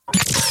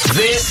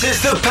This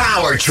is the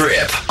Power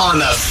Trip on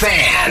the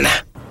Fan.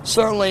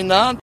 Certainly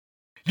not.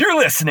 You're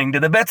listening to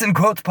the Bets and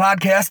Quotes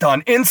podcast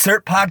on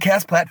insert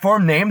podcast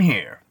platform name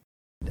here.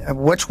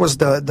 Which was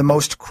the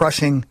most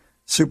crushing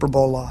Super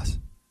Bowl loss?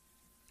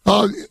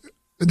 It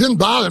didn't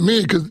bother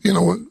me because,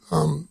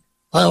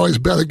 I always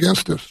bet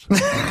against us.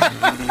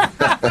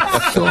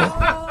 So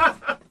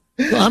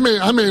I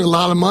made a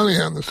lot of money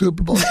on the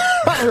Super Bowl.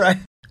 Right.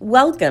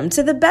 Welcome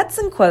to the Bets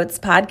and Quotes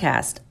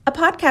podcast, a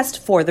podcast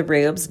for the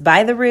Rubes,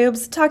 by the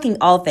Rubes, talking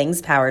all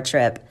things Power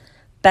Trip.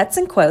 Bets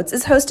and Quotes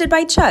is hosted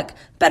by Chuck,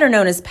 better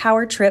known as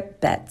PowerTrip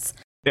Bets.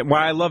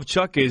 Why I love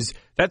Chuck is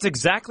that's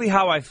exactly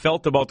how I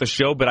felt about the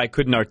show, but I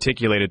couldn't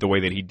articulate it the way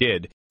that he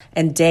did.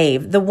 And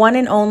Dave, the one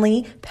and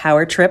only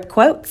PowerTrip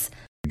Quotes.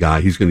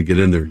 Guy, he's going to get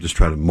in there and just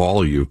try to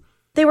maul you.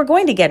 They were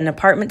going to get an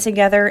apartment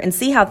together and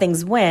see how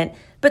things went,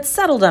 but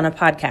settled on a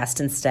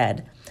podcast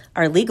instead.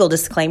 Our legal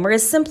disclaimer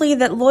is simply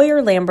that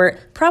lawyer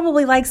Lambert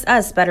probably likes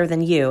us better than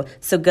you,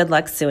 so good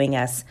luck suing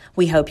us.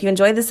 We hope you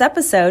enjoy this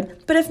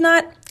episode, but if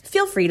not,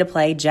 feel free to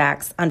play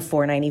Jax on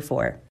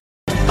 $4.94.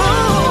 As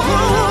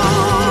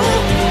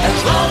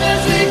long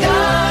as we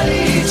got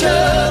each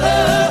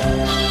other,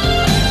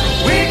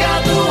 we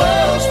got the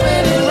world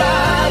spinning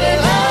right in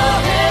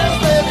our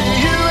hands, baby,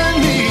 you and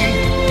me.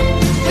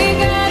 We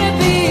gotta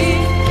be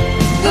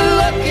the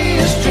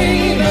luckiest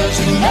dreamers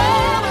who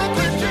never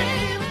quit dreaming.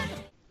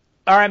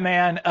 All right,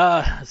 man.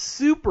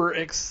 Super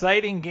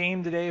exciting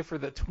game today for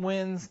the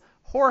Twins.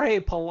 Jorge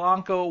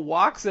Polanco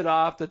walks it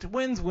off. The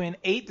Twins win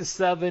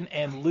 8-7,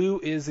 and Lou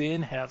is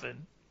in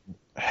heaven.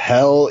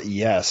 Hell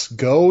yes.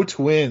 Go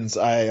Twins.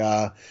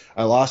 I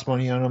lost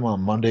money on them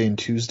on Monday and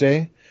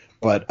Tuesday,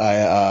 but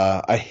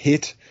I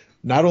hit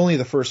not only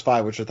the first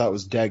five, which I thought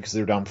was dead because they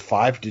were down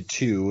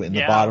 5-2 in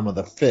the bottom of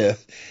the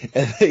fifth,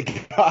 and they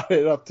got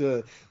it up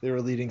to they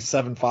were leading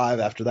 7-5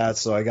 after that.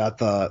 So I got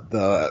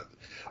the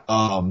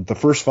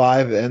first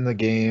five in the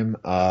game.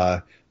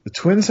 The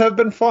Twins have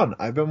been fun.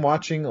 I've been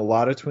watching a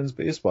lot of Twins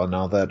baseball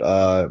now that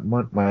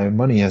my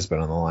money has been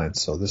on the line.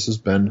 So this has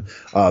been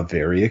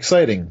very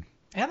exciting.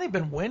 And they've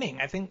been winning.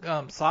 I think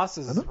Sauce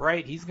is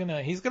right. He's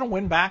gonna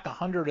win back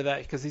 100 of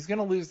that because he's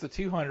gonna lose the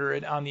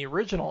 200 on the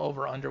original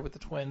over/under with the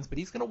Twins, but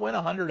he's gonna win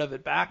 100 of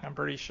it back. I'm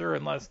pretty sure,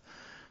 unless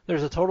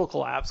there's a total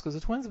collapse, because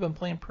the Twins have been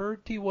playing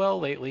pretty well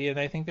lately, and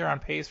I think they're on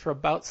pace for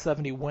about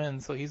 70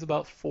 wins. So he's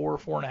about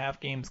 4.5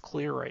 games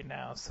clear right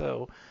now.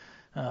 So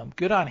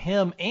good on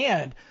him.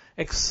 And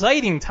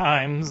exciting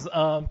times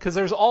because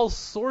there's all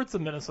sorts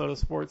of Minnesota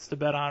sports to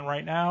bet on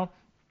right now.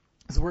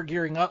 As we're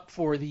gearing up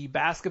for the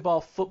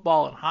basketball,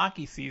 football, and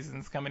hockey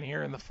seasons coming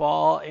here in the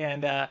fall.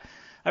 And I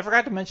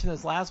forgot to mention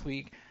this last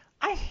week.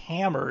 I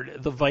hammered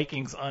the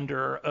Vikings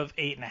under of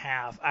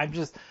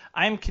 8.5.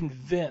 I'm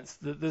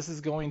convinced that this is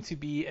going to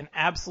be an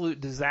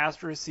absolute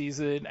disastrous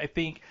season. I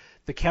think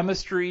the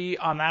chemistry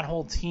on that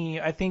whole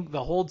team, I think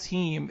the whole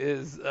team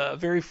is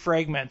very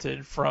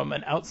fragmented from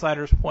an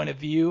outsider's point of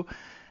view.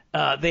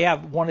 They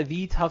have one of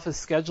the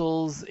toughest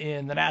schedules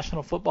in the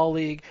National Football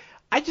League.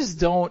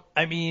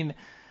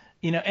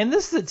 And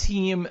this is a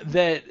team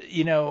that,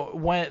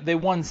 when they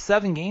won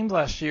 7 games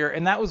last year,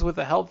 and that was with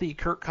a healthy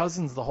Kirk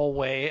Cousins the whole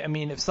way. I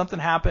mean, if something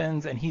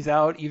happens and he's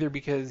out either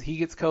because he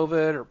gets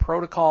COVID or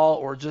protocol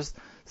or just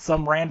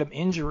some random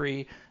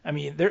injury, I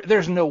mean,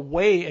 there's no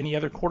way any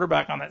other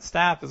quarterback on that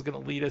staff is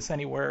going to lead us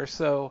anywhere.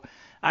 So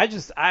I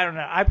don't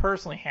know. I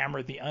personally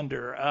hammered the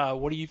under.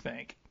 What do you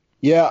think?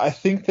 Yeah, I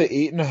think the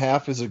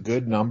 8.5 is a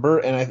good number,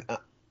 and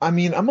I'm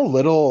a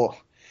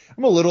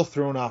little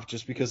thrown off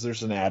just because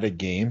there's an added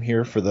game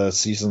here for the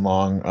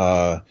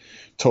season-long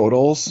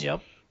totals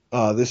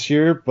this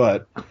year.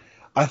 But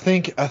I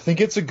think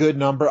it's a good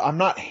number. I'm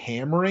not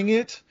hammering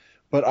it,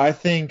 but I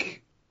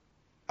think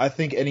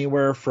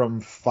anywhere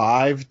from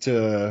 5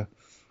 to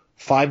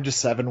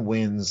 7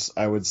 wins.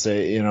 I would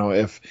say,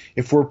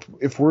 if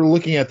we're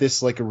looking at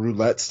this like a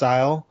roulette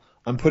style,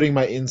 I'm putting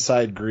my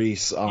inside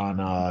grease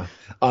on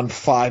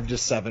 5 to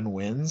 7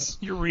 wins.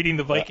 You're reading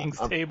the Vikings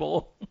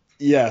table.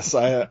 Yes,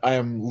 I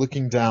am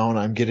looking down.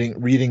 I'm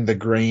reading the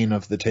grain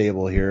of the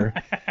table here.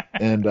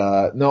 And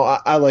no,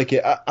 I like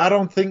it.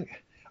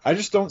 I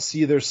just don't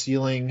see their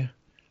ceiling.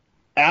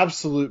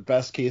 Absolute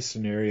best case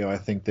scenario, I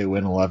think they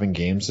win 11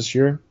 games this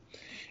year.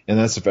 And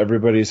that's if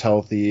everybody's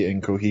healthy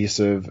and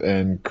cohesive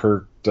and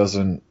Kirk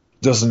doesn't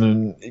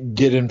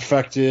get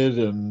infected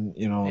and,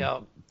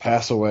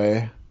 pass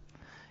away.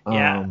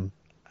 Yeah.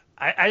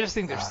 I just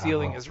think their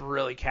ceiling is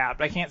really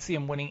capped. I can't see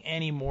them winning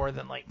any more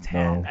than like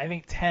 10. No. I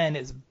think 10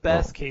 is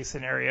best case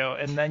scenario,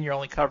 and then you're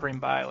only covering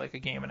by like a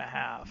game and a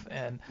half.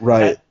 And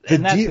right,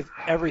 that's if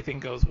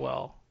everything goes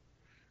well.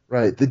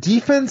 Right. The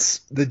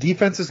defense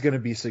is going to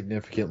be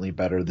significantly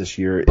better this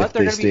year if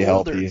they stay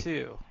healthy.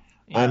 Too,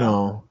 I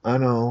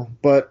know.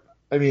 But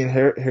I mean,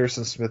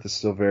 Harrison Smith is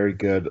still very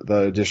good.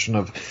 The addition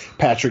of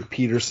Patrick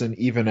Peterson,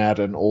 even at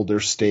an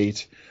older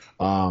state,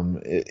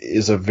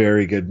 is a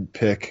very good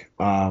pick.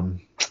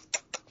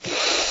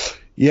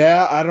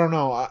 Yeah, I don't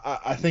know.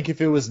 I think if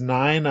it was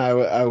 9,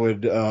 I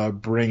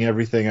would bring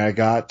everything I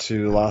got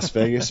to Las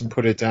Vegas and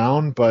put it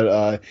down.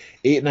 But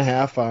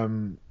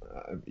 8.5,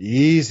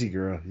 Easy,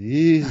 girl.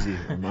 Easy.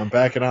 I'm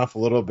backing off a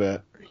little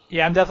bit.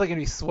 Yeah, I'm definitely going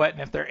to be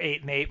sweating if they're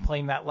 8-8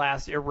 playing that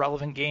last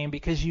irrelevant game,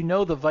 because you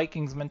know the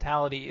Vikings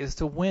mentality is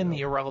to win the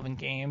irrelevant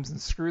games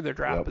and screw their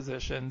draft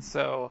position.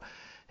 So,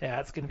 yeah,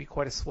 it's going to be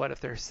quite a sweat if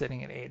they're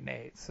sitting at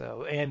 8-8.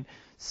 So, and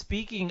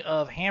speaking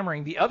of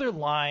hammering, the other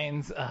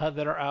lines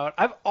that are out,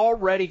 I've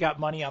already got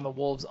money on the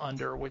Wolves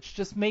under, which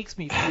just makes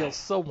me feel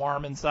so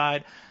warm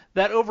inside.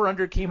 That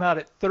over-under came out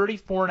at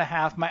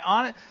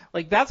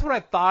 34.5. That's what I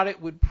thought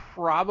it would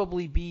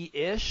probably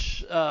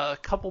be-ish a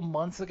couple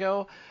months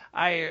ago.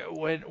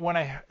 When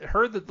I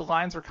heard that the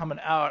lines were coming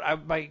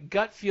out, my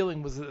gut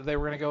feeling was that they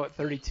were going to go at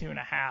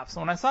 32.5. So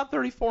when I saw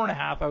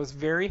 34.5, I was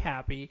very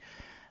happy.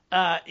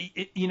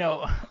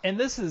 And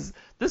this is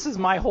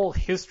my whole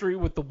history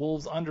with the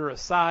Wolves under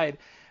aside.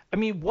 I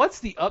mean,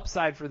 what's the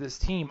upside for this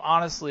team,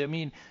 honestly? I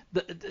mean,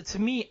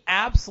 to me,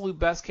 absolute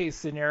best case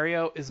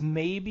scenario is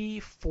maybe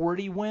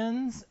 40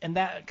 wins, and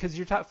that because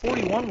you're talking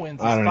 41 wins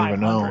is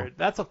 500.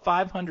 That's a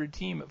 500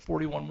 team at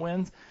 41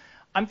 wins.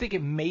 I'm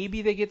thinking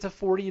maybe they get to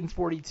 40 and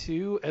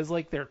 42 as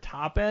like their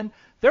top end.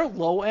 Their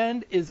low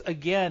end is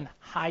again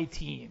high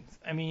teens.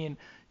 I mean,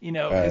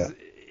 again,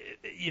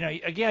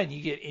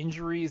 you get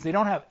injuries. They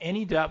don't have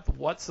any depth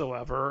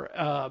whatsoever.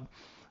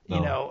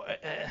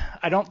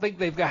 I don't think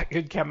they've got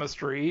good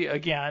chemistry.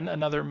 Again,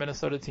 another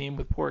Minnesota team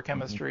with poor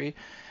chemistry.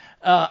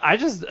 I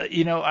just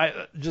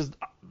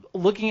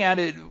looking at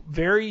it,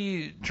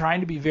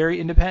 trying to be very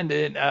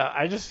independent.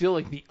 I just feel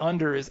like the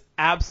under is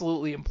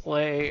absolutely in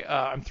play.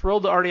 I'm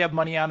thrilled to already have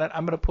money on it.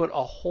 I'm going to put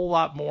a whole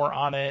lot more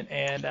on it,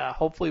 and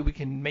hopefully we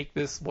can make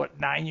this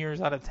 9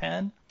 years out of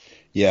 10.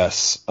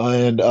 Yes,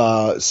 and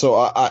so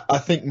I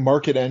think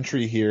market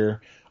entry here.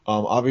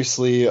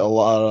 Obviously, a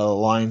lot of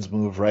lines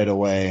move right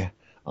away.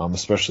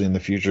 Especially in the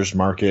futures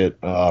market,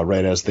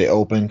 right as they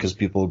open, because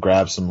people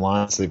grab some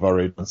lines. They've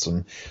already done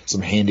some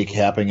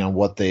handicapping on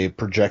what they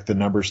project the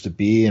numbers to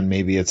be, and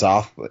maybe it's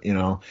off.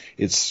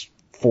 It's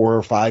 4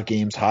 or 5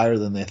 games higher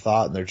than they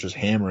thought, and they're just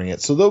hammering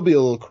it. So there'll be a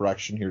little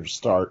correction here to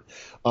start.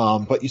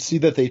 But you see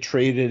that they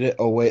traded it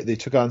away. They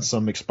took on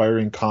some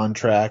expiring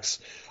contracts.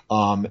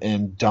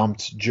 And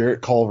dumped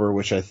Jarrett Culver,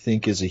 which I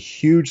think is a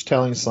huge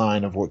telling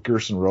sign of what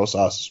Gerson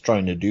Rosas is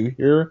trying to do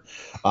here.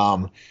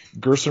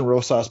 Gerson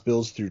Rosas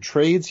builds through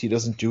trades. He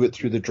doesn't do it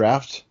through the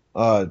draft,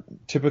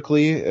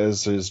 typically,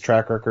 as his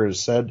track record has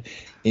said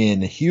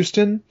in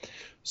Houston.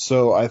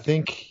 So I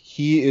think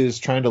he is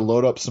trying to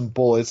load up some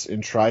bullets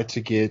and try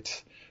to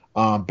get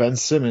Ben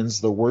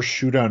Simmons, the worst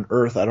shooter on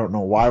earth. I don't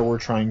know why we're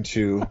trying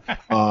to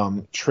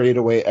trade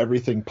away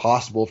everything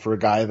possible for a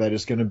guy that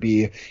is going to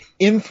be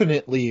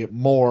infinitely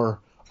more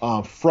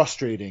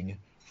frustrating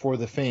for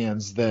the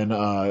fans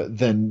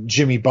than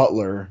Jimmy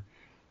Butler,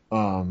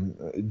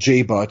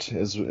 J-Butt,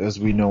 as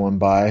we know him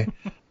by.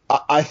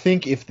 I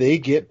think if they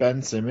get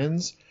Ben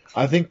Simmons,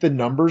 I think the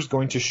number's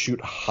going to shoot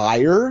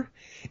higher,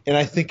 and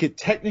I think it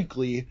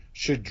technically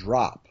should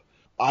drop.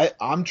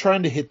 I'm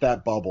trying to hit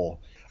that bubble.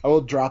 I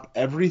will drop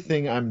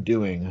everything I'm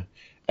doing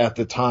at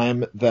the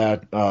time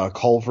that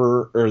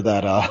Culver or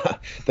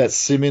that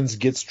Simmons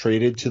gets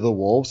traded to the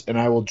Wolves, and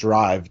I will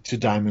drive to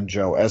Diamond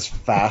Joe as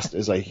fast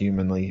as I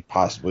humanly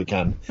possibly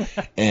can,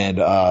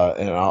 and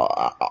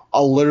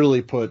I'll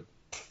literally put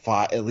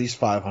at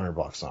least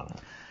 $500 on it.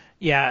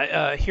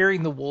 Yeah,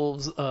 hearing the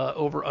Wolves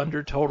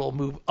over-under total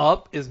move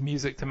up is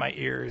music to my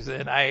ears,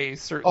 and I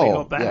certainly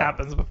hope that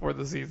happens before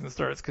the season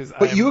starts.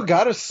 But you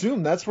got to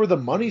assume that's where the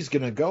money's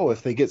going to go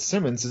if they get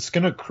Simmons. It's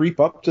going to creep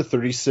up to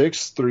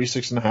 36,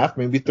 36.5,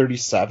 maybe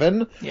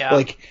 37. Yeah.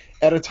 Like,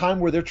 at a time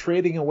where they're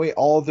trading away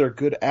all of their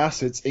good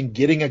assets and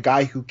getting a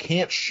guy who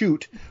can't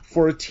shoot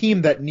for a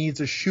team that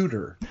needs a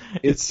shooter.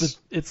 It's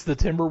the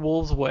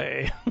Timberwolves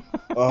way.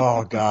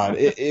 Oh, God.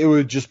 It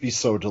would just be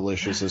so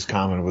delicious, as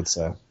Common would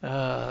say.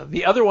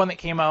 The other one that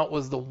came out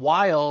was the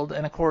Wild,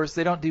 and of course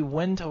they don't do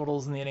win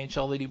totals in the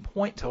NHL, they do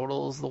point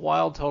totals. The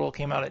Wild total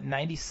came out at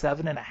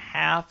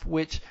 97.5,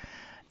 which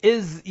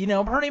is,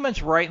 pretty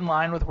much right in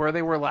line with where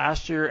they were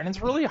last year, and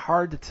it's really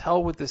hard to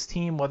tell with this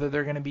team whether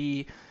they're going to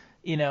be,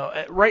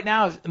 right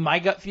now my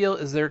gut feel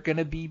is they're going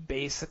to be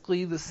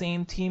basically the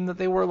same team that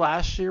they were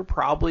last year,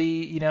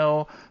 probably,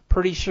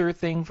 pretty sure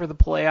thing for the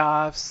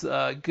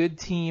playoffs, good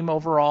team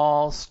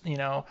overall,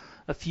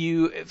 a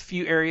few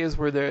areas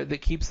where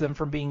that keeps them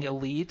from being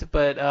elite,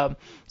 but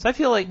so I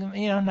feel like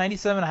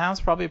 97.5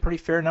 is probably a pretty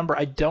fair number.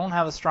 I don't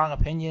have a strong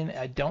opinion.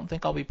 I don't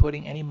think I'll be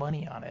putting any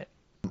money on it.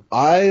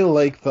 I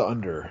like the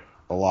under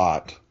a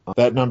lot.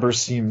 That number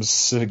seems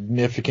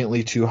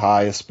significantly too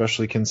high,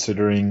 especially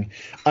considering.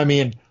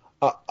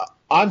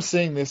 I'm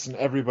saying this, and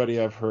everybody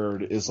I've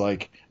heard is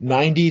like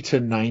 90 to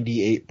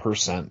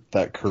 98%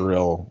 that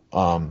Kirill,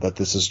 that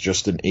this is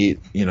just a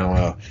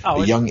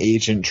young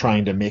agent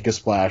trying to make a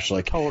splash,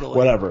 totally.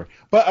 Whatever.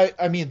 But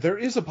there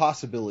is a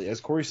possibility,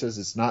 as Corey says,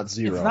 it's not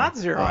zero. It's not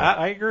zero.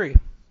 I agree.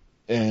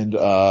 And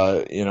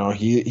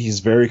he's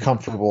very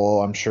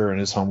comfortable, I'm sure, in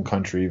his home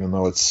country, even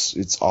though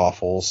it's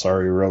awful.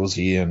 Sorry,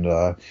 Rosie, and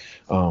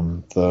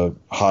the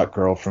hot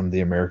girl from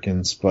The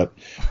Americans, but.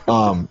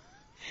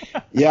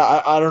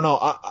 Yeah, I don't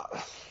know.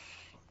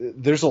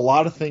 there's a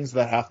lot of things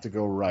that have to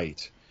go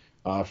right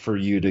for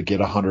you to get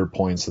 100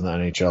 points in the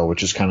NHL,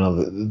 which is kind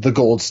of the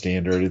gold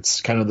standard.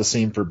 It's kind of the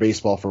same for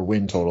baseball for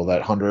win total.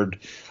 That 100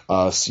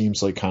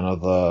 seems like kind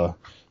of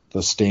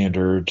the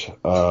standard,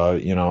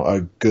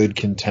 a good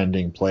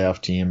contending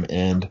playoff team.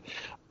 And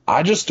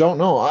I just don't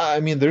know. I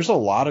mean, there's a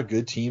lot of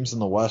good teams in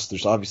the West.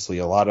 There's obviously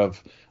a lot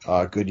of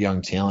good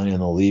young talent in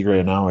the league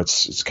right now.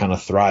 It's kind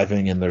of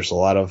thriving, and there's a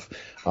lot of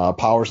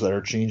powers that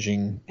are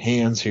changing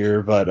hands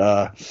here. But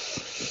I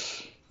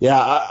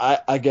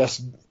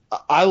guess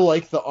I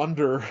like the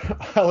under.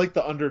 I like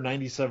the under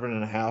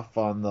 97.5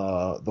 on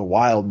the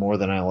Wild more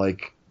than I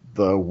like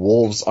the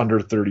Wolves under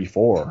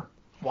 34.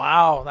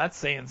 Wow, that's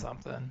saying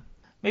something.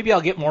 Maybe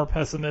I'll get more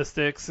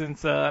pessimistic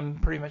since I'm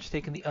pretty much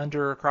taking the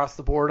under across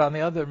the board on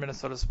the other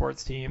Minnesota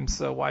sports teams.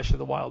 So why should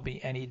the Wild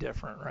be any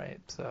different, right?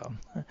 So,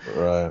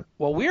 right.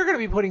 Well, we're going to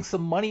be putting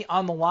some money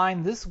on the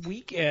line this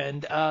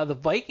weekend. The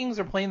Vikings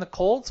are playing the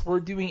Colts.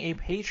 We're doing a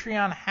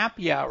Patreon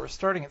happy hour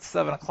starting at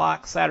 7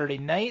 o'clock Saturday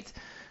night.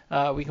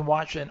 We can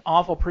watch an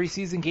awful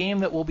preseason game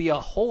that will be a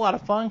whole lot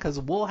of fun because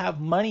we'll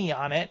have money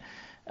on it.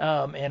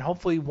 And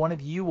hopefully one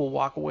of you will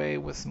walk away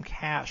with some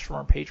cash from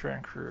our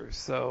Patreon crew.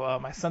 So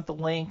I sent the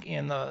link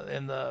in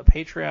the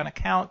Patreon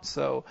account,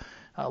 so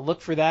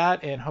look for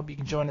that and hope you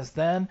can join us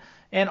then.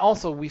 And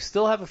also, we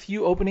still have a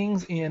few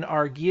openings in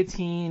our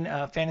Guillotine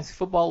Fantasy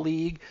Football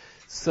League.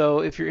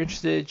 So if you're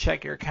interested,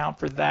 check your account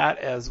for that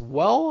as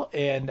well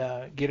and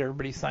get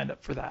everybody signed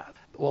up for that.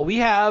 Well, we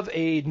have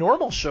a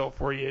normal show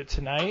for you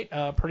tonight,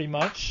 pretty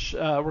much.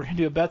 We're going to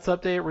do a bets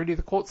update. We're going to do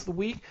the quotes of the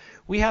week.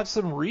 We have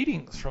some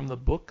readings from the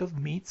Book of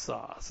Meat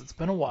Sauce. It's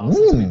been a while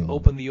since we've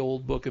opened the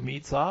old Book of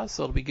Meat Sauce,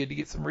 so it'll be good to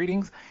get some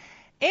readings.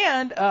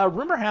 And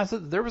rumor has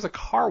it that there was a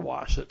car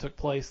wash that took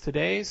place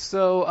today,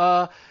 so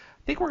I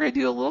think we're going to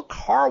do a little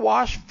Car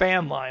Wash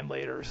Fanline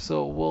later,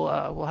 so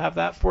we'll have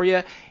that for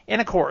you. And,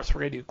 of course,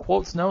 we're going to do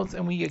quotes, notes,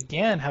 and we,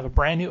 again, have a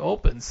brand new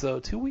open. So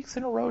 2 weeks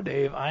in a row,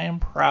 Dave, I am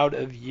proud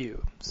of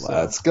you. So,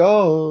 let's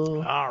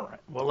go. All right.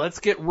 Well,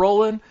 let's get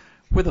rolling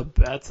with a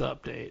bets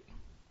update.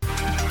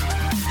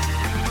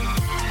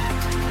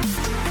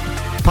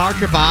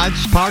 PowerTrip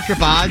odds, PowerTrip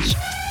odds.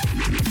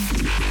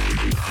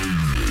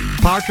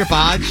 PowerTrip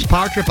odds,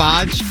 PowerTrip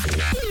odds.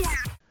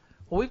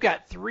 Well, we've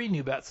got 3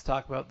 new bets to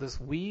talk about this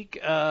week,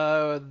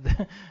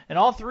 and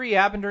all 3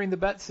 happened during the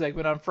bet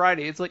segment on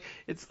Friday. It's like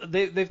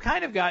they've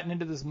kind of gotten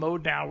into this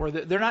mode now where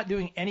they're not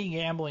doing any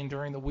gambling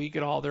during the week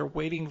at all. They're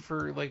waiting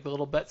for like the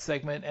little bet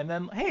segment, and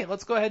then hey,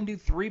 let's go ahead and do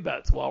 3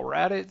 bets while we're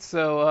at it.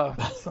 So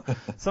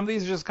some of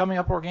these are just coming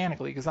up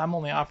organically because I'm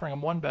only offering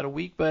them 1 bet a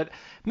week. But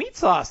Meat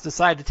Sauce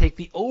decided to take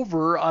the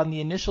over on the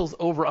initials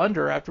over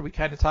under after we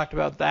kind of talked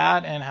about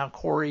that and how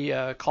Corey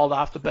called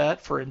off the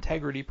bet for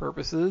integrity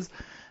purposes.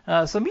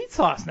 So Meat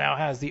Sauce now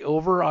has the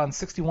over on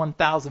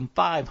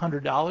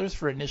 $61,500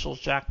 for initials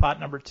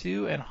jackpot number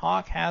 2, and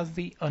Hawk has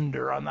the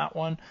under on that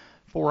one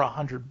for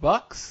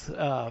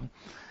 $100.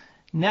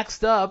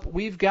 Next up,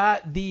 we've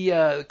got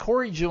the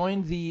Corey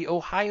joined the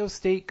Ohio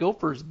State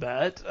Gophers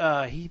bet.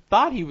 He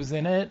thought he was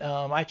in it.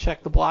 I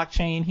checked the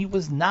blockchain. He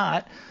was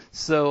not.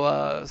 So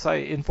I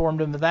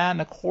informed him of that, and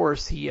of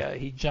course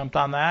he jumped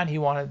on that. He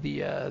wanted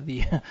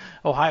the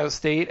Ohio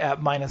State at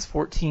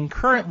 -14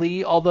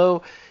 currently.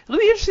 Although it'll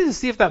be interesting to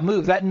see if that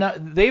moves.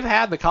 They've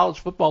had the college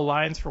football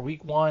lines for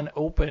Week 1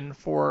 open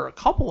for a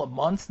couple of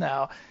months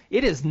now.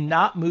 It has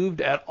not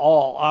moved at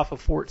all off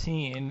of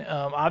 14.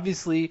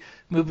 Obviously,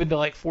 moving to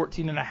like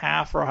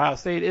 14.5 for Ohio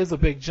State is a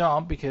big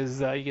jump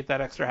because you get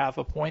that extra half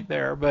a point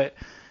there, but.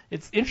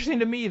 It's interesting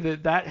to me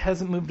that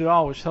hasn't moved at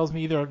all, which tells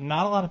me either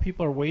not a lot of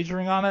people are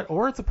wagering on it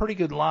or it's a pretty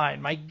good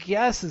line. My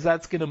guess is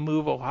that's going to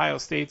move Ohio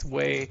State's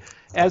way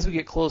as we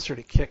get closer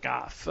to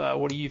kickoff.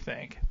 What do you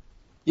think?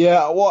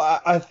 Yeah, well,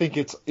 I think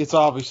it's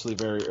obviously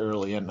very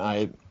early, and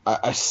I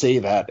say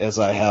that as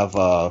I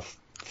have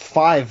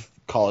 5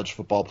 college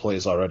football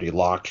plays already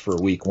locked for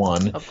Week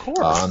 1 of course.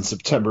 On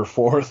September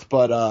 4th.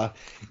 But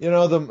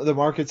the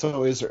market's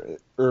always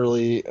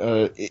early.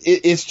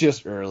 It's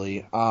just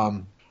early.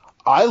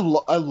 I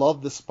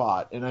love the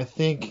spot, and I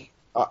think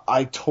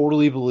I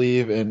totally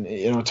believe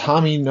in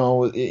Tommy.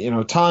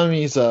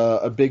 Tommy's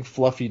a big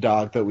fluffy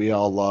dog that we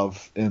all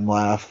love and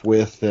laugh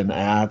with and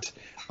at.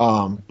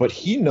 But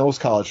he knows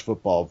college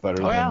football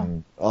better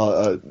than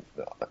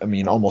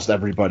almost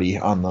everybody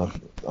on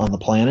the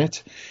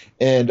planet.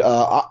 And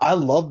I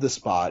love the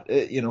spot.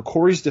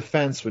 Corey's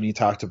defense when he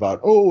talked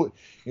about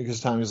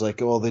because Tommy's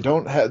like, well, they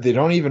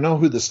don't even know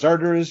who the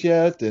starter is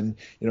yet, and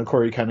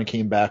Corey kind of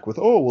came back with,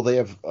 they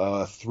have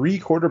 3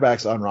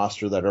 quarterbacks on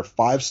roster that are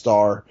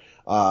 5-star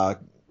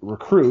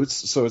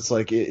recruits, so it's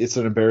like it's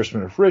an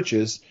embarrassment of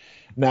riches.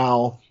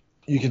 Now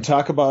you can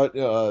talk about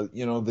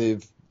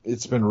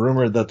it's been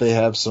rumored that they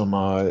have some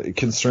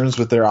concerns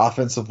with their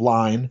offensive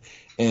line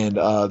and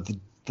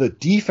the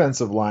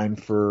defensive line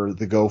for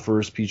the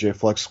Gophers PJ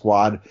Flex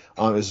squad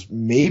is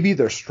maybe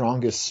their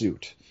strongest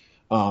suit.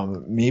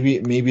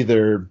 Maybe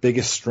their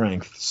biggest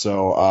strength.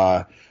 So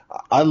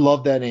I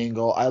love that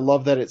angle. I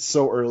love that it's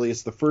so early.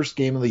 It's the first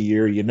game of the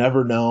year. You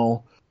never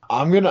know.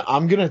 I'm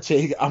gonna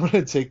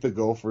take the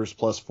Gophers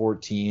plus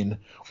 14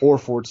 or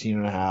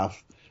 14.5.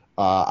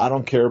 I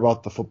don't care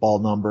about the football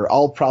number.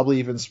 I'll probably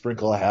even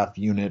sprinkle a half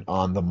unit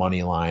on the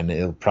money line.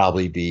 It'll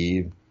probably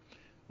be,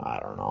 I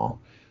don't know,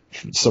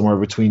 somewhere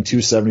between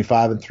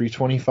 275 and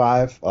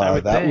 325.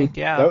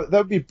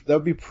 That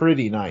would be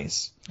pretty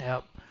nice.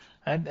 Yep.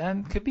 And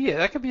that could be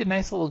a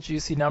nice little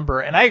juicy number.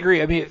 And I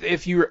agree. I mean,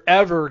 if you're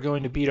ever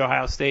going to beat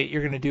Ohio State,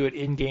 you're going to do it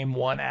in game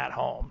one at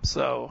home.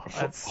 So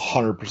that's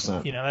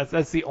 100%.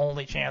 That's the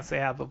only chance they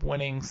have of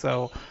winning.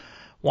 So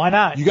why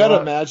not? You got to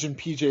imagine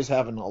PJ's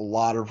having a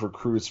lot of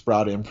recruits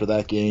brought in for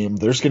that game.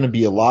 There's going to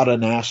be a lot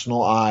of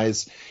national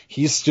eyes.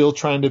 He's still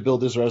trying to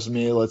build his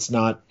resume. Let's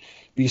not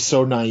be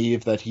so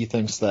naive that he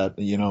thinks that,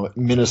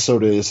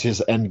 Minnesota is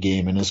his end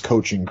game in his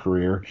coaching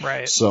career.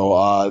 Right.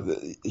 So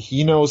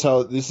he knows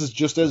how this is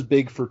just as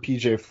big for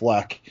PJ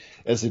Fleck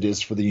as it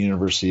is for the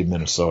University of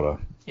Minnesota.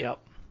 Yep.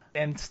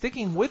 And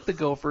sticking with the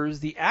Gophers,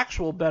 the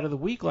actual bet of the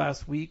week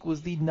last week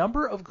was the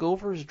number of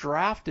Gophers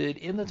drafted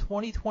in the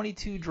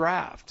 2022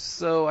 draft.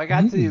 So I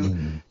got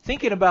to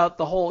thinking about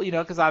the whole,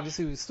 because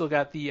obviously we've still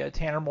got the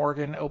Tanner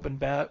Morgan open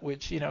bet,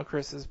 which,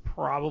 Chris is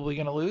probably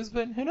going to lose,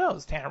 but who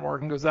knows? Tanner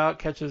Morgan goes out,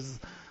 catches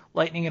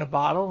lightning in a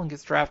bottle, and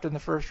gets drafted in the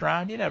first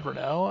round. You never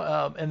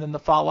know. And then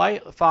the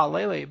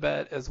Falele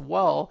bet as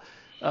well.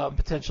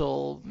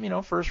 Potential,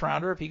 first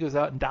rounder. If he goes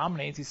out and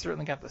dominates, he's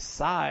certainly got the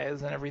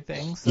size and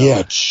everything. So.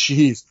 Yeah,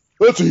 jeez.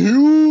 That's a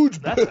huge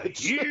bitch. That's a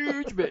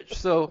huge bitch.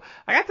 So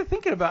I got to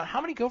thinking about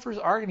how many Gophers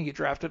are going to get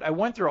drafted. I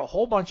went through a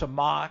whole bunch of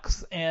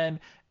mocks,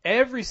 and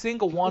every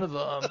single one of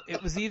them,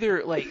 it was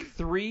either like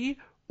 3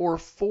 or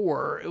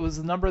 4. It was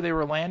the number they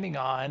were landing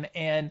on.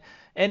 And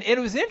it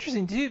was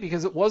interesting, too,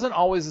 because it wasn't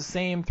always the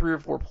same 3 or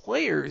 4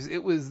 players.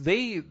 It was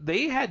they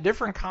had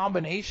different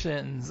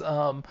combinations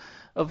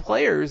of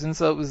players, and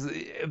so it was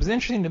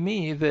interesting to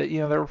me that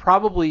there were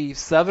probably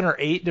 7 or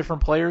 8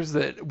 different players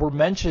that were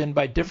mentioned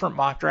by different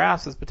mock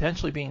drafts as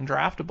potentially being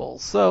draftable.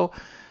 So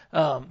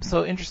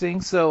interesting.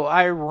 So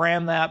I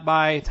ran that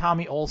by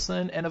Tommy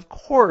Olson, and of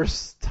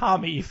course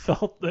Tommy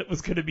felt that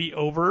was going to be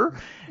over,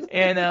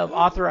 and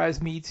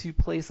authorized me to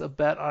place a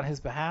bet on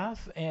his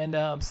behalf.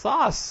 And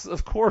Sauce,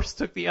 of course,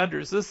 took the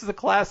unders. This is a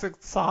classic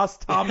Sauce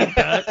Tommy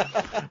bet,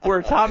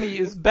 where Tommy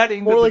is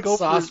betting more that like the Gophers,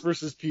 Sauce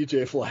versus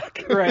PJ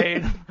Fleck.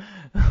 Right.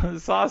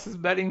 Sauce is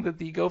betting that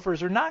the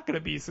Gophers are not going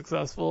to be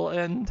successful,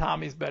 and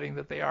Tommy's betting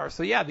that they are.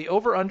 So yeah, the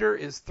over/under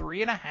is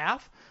 3.5.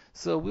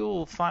 So we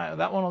will find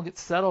that one will get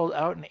settled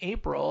out in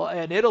April,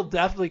 and it'll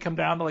definitely come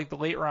down to like the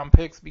late round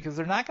picks, because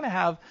they're not going to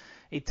have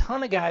a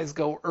ton of guys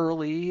go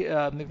early.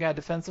 They've got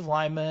defensive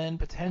linemen,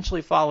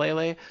 potentially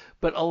Falele,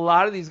 but a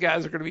lot of these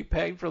guys are going to be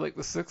pegged for like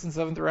the 6th and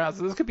 7th round.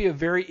 So this could be a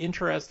very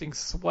interesting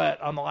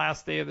sweat on the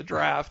last day of the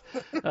draft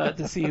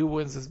to see who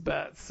wins this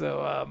bet. So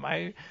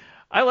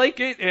I like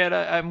it, and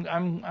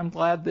I'm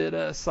glad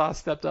that Sauce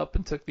stepped up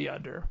and took the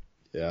under.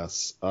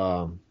 Yes.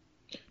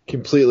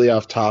 Completely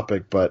off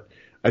topic, but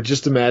I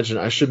just imagine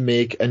I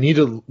need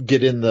to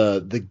get in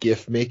the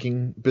GIF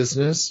making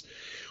business.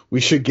 We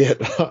should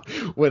get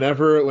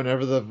whenever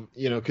the,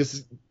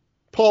 because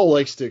Paul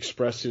likes to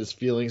express his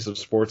feelings of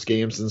sports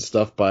games and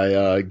stuff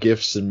by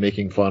GIFs and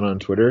making fun on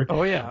Twitter.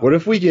 Oh yeah. What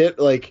if we get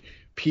like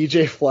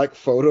PJ Fleck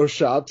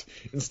photoshopped,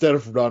 instead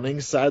of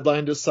running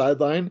sideline to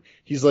sideline,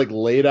 he's like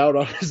laid out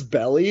on his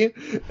belly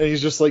and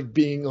he's just like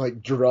being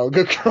like drug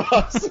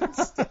across and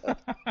stuff.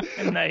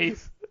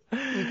 Nice.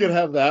 You could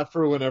have that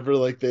for whenever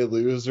like they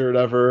lose or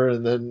whatever,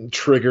 and then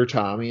trigger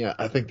Tommy.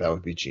 I think that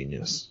would be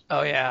genius.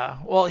 Oh yeah.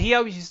 Well, he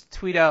always used to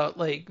tweet out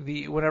like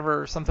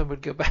whenever something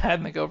would go bad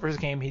in the Gophers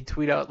game, he'd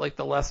tweet out like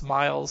the Les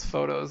Miles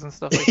photos and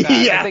stuff like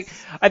that.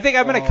 Yes. I think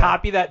I'm gonna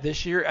copy that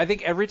this year. I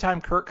think every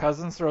time Kirk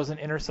Cousins throws an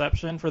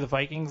interception for the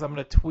Vikings, I'm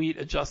gonna tweet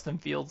a Justin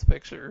Fields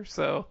picture.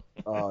 So.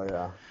 Oh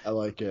yeah, I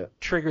like it.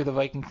 Trigger the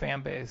Viking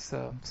fan base.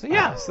 So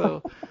yeah.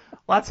 So.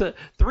 Lots of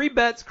 3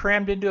 bets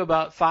crammed into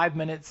about 5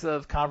 minutes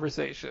of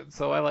conversation.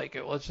 So I like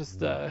it. Let's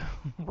just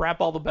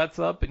wrap all the bets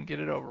up and get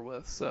it over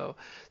with. So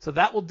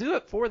that will do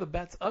it for the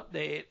bets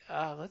update.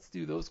 Let's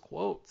do those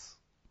quotes.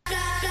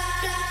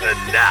 And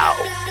now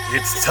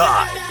it's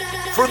time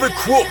for the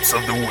quotes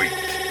of the week.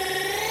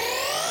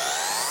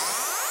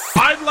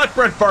 I'd let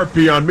Brett Favre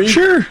be on me.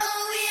 Sure.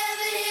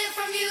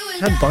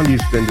 Ted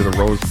Bundy's been to the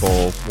Rose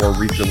Bowl more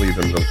recently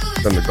than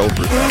the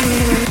Gophers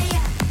have.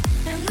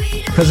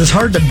 Because it's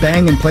hard to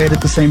bang and play it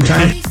at the same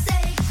time.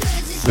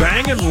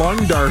 Banging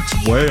lung darts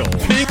whale.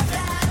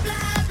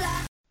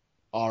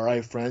 All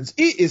right, friends,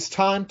 it is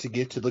time to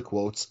get to the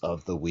quotes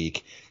of the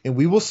week, and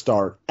we will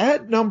start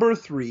at number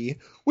 3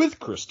 with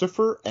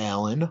Christopher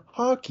Allen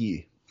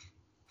Hockey.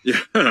 Yeah.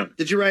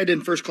 Did you ride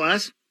in first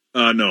class?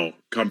 No,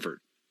 comfort.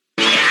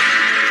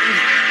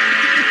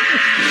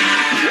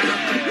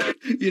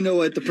 You know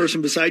what the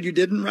person beside you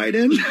didn't ride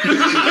in?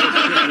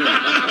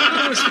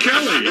 That was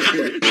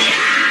Kelly.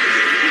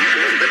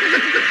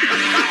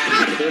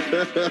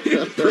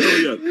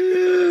 Brilliant.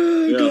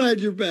 Yeah. Glad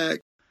you're back.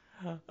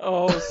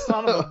 Oh,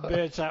 son of a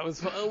bitch. That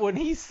was when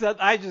he said,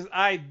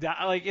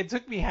 it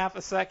took me half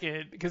a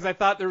second because I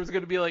thought there was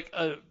going to be like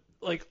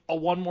like a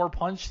one more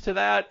punch to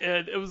that,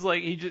 and it was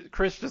like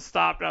Chris just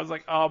stopped. And I was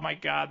like, oh my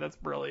god, that's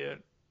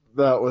brilliant.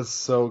 That was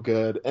so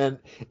good. And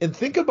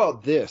think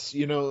about this.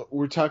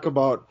 We're talking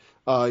about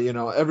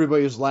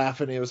everybody was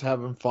laughing, it was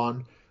having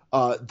fun.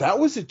 That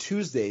was a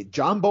Tuesday.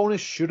 John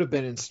Bonus should have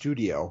been in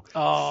studio.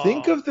 Oh.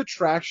 Think of the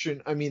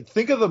traction. I mean,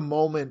 think of the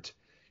moment.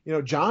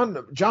 John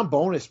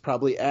Bonus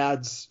probably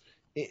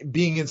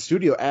being in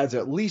studio adds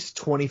at least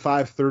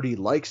 25, 30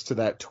 likes to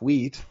that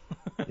tweet.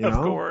 Of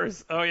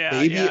course. Oh yeah.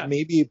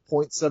 Maybe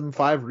 0.75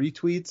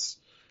 retweets.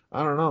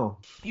 I don't know.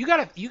 You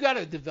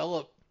gotta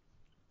develop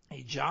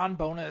a John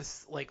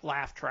Bonus like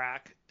laugh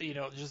track,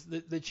 just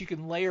that you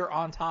can layer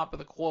on top of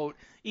the quote,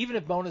 even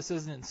if Bonus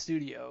isn't in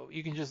studio.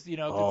 You can just,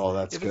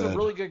 that's if good. it's a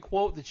really good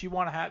quote that you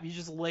want to have, you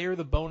just layer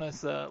the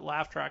Bonus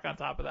laugh track on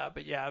top of that.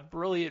 But yeah,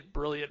 brilliant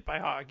by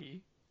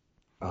Hockey.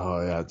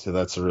 Oh yeah, so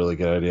that's a really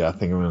good idea. I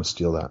think I'm going to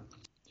steal that.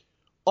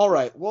 All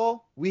right,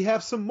 well, we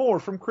have some more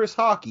from Chris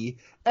Hockey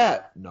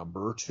at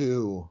number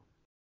 2.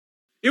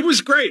 It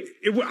was great.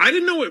 I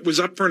didn't know it was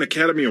up for an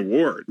Academy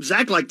Award.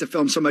 Zach liked the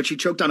film so much he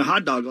choked on a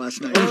hot dog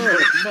last night.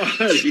 Oh,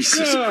 my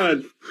Jesus.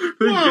 God.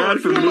 Thank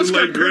God for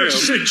Moonlight Graham.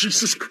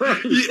 Jesus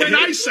Christ. And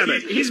I said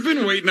it. He's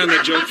been waiting on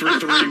that joke for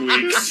 3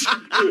 weeks.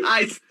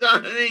 I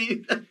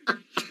studied.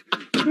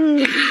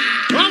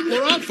 Well,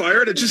 we're all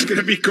fired. It's just going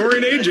to be Corey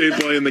and AJ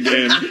playing the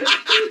game.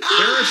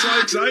 Paris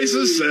likes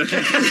ISIS and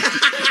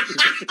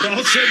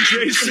Paul said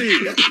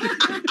JC.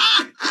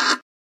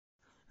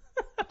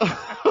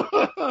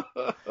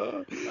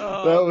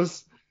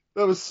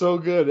 That was so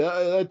good.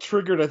 That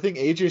triggered. I think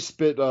AJ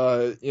spit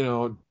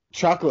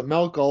chocolate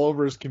milk all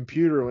over his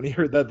computer when he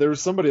heard that. There was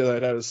somebody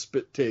that had a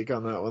spit take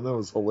on that one. That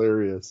was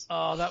hilarious.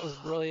 Oh, that was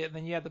brilliant. And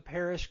then you had the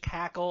Parrish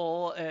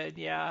cackle, and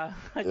I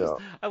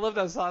loved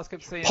how Sauce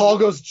kept saying. Paul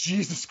goes,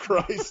 Jesus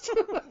Christ.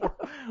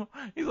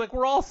 He's like,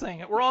 we're all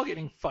saying it. We're all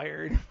getting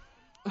fired.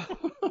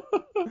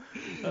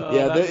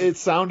 It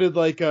sounded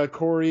like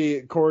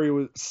Corey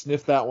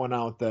sniffed that one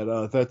out.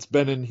 That's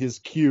been in his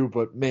queue,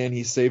 but man,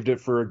 he saved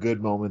it for a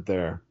good moment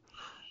there.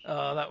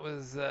 That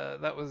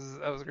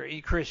was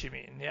great. Chris, you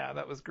mean? Yeah,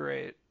 that was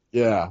great.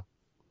 Yeah.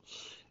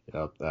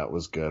 Yep, that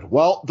was good.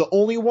 Well, the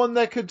only one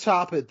that could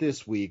top it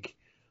this week,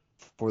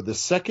 for the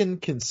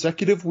second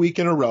consecutive week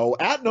in a row,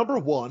 at number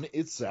 1,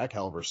 it's Zach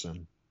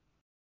Halverson.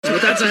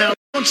 But that's a hell.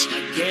 I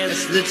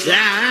guess the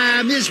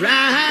time is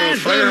right. Well,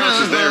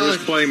 Firehouse is there. I was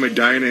playing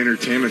Medina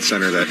Entertainment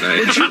Center that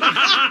night.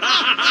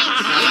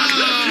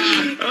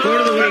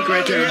 Quote of the week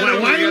right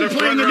there. Why are you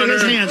playing into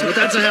his hands? But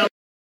that's a hell.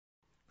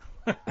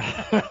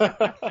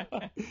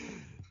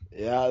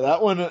 Yeah,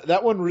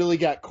 that one really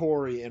got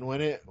Corey, and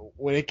when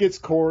it gets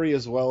Corey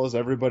as well as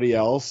everybody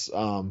else,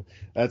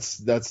 that's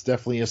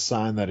definitely a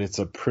sign that it's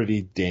a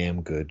pretty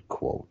damn good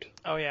quote.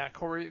 Oh yeah,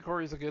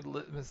 Corey's a good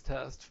litmus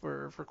test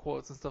for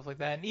quotes and stuff like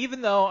that. And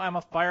even though I'm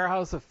a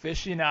Firehouse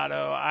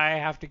aficionado, I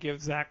have to give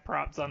Zach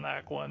props on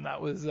that one. That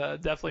was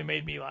definitely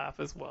made me laugh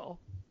as well.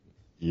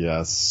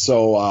 Yes.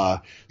 So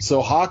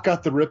Hawk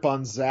got the rip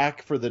on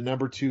Zach for the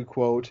number 2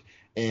 quote,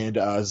 and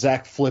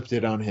Zach flipped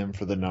it on him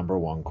for the number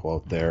 1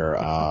 quote there.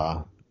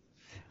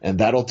 And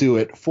that'll do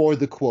it for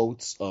the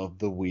quotes of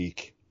the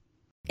week.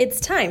 It's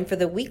time for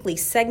the weekly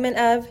segment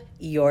of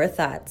Your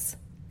Thoughts.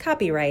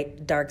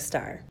 Copyright Dark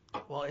Star.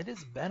 Well, it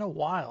has been a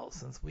while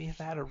since we have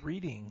had a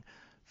reading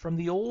from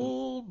the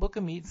old Book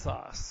of Meat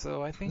Sauce,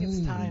 so I think it's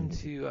time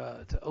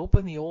to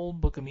open the old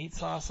Book of Meat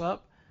Sauce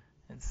up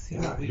and see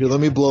what we Here, let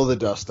me blow the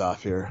dust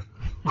off here.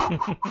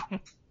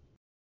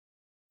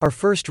 Our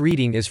first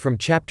reading is from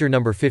chapter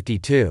number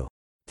 52.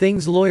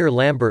 Things Lawyer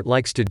Lambert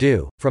Likes to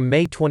Do, from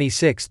May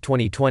 26,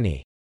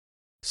 2020.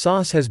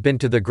 Sauce has been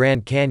to the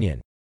Grand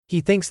Canyon. He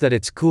thinks that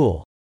it's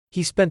cool.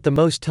 He spent the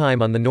most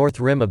time on the north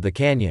rim of the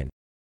canyon.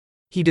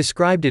 He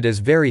described it as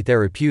very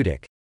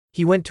therapeutic.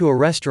 He went to a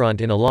restaurant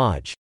in a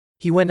lodge.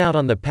 He went out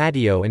on the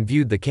patio and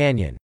viewed the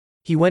canyon.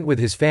 He went with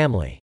his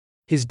family.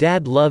 His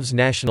dad loves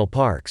national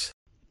parks.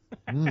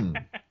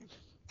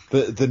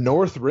 The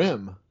North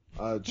Rim.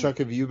 Chuck,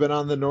 have you been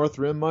on the North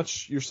Rim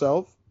much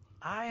yourself?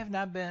 I have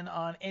not been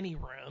on any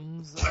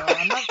rims.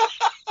 I'm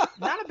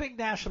not a big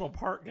national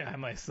park guy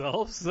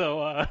myself,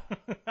 so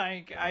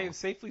I have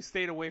safely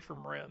stayed away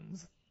from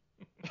rims.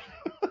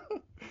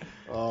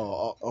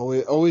 Oh,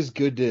 always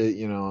good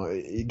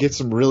to, get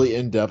some really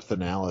in-depth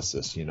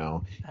analysis,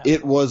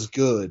 It was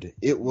good.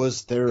 It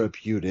was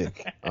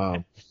therapeutic.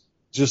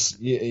 Just,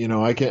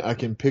 I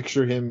can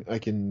picture him. I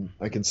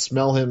can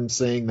smell him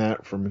saying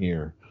that from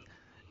here.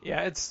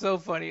 Yeah, it's so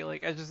funny.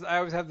 Like I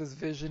always have this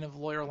vision of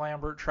Lawyer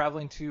Lambert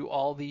traveling to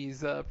all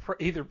these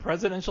either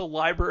presidential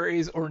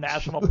libraries or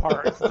national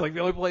parks. It's like the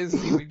only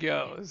places he would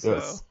go. So.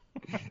 Yes.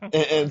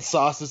 and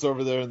Sauce is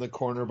over there in the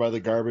corner by the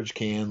garbage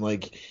can,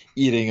 like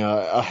eating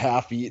a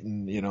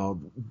half-eaten,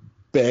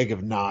 bag of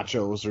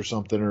nachos or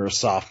something, or a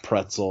soft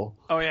pretzel.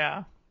 Oh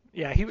yeah,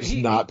 yeah.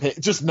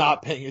 Just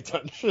not paying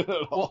attention at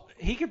all. Well,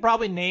 he could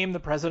probably name the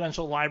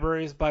presidential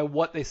libraries by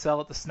what they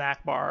sell at the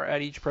snack bar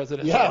at each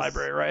presidential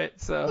library, right?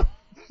 So.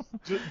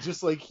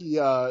 Just like he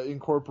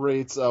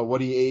incorporates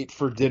what he ate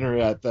for dinner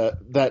at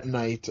that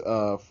night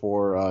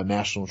for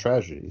National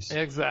Tragedies.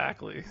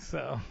 Exactly.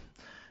 So,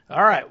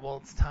 all right.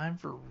 Well, it's time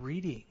for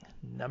reading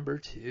number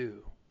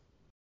 2.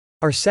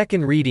 Our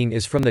second reading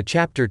is from the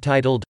chapter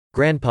titled,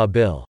 Grandpa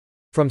Bill.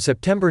 From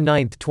September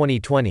 9,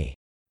 2020.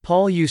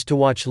 Paul used to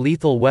watch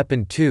Lethal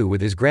Weapon 2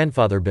 with his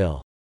grandfather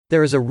Bill.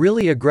 There is a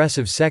really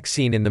aggressive sex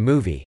scene in the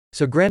movie,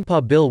 so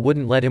Grandpa Bill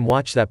wouldn't let him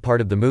watch that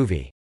part of the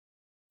movie.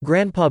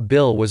 Grandpa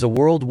Bill was a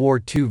World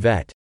War II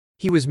vet.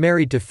 He was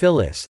married to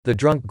Phyllis, the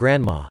drunk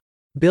grandma.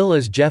 Bill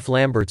is Jeff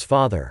Lambert's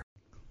father.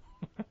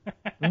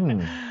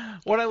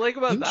 What I like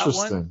about that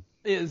one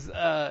is,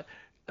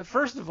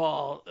 first of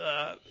all,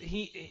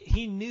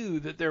 he knew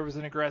that there was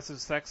an aggressive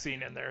sex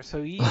scene in there,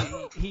 so he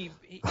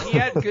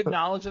had good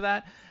knowledge of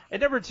that.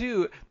 And number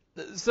 2,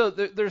 so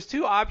there's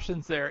 2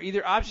 options there.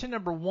 Either option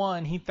number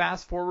 1, he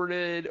fast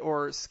forwarded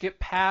or skipped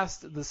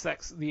past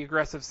the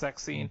aggressive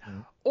sex scene,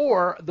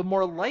 or the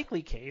more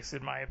likely case,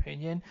 in my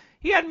opinion,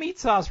 he had Meat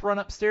Sauce run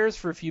upstairs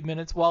for a few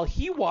minutes while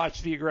he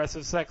watched the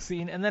aggressive sex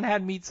scene, and then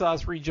had Meat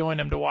Sauce rejoin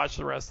him to watch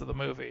the rest of the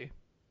movie.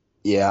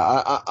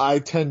 Yeah, I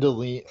tend to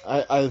lean.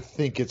 I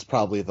think it's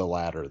probably the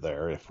latter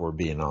there, if we're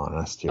being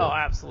honest here. Oh,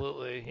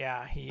 absolutely. Yeah,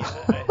 I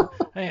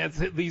think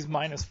it's at least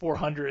minus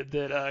 400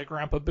 that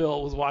Grandpa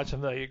Bill was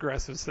watching the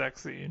aggressive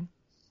sex scene.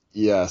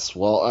 Yes,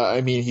 well,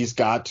 I mean, he's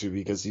got to,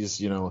 because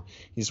he's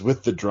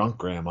with the drunk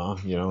grandma.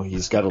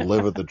 He's got to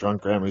live with the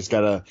drunk grandma. He's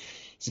got to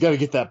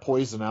get that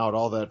poison out,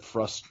 all that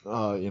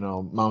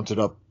mounted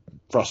up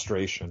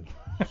frustration.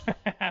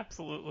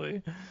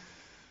 Absolutely.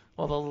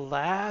 Well, the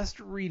last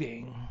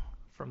reading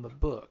from the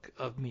book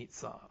of Meat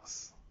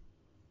Sauce.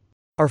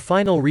 Our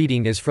final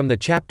reading is from the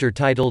chapter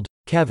titled,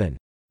 Kevin.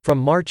 From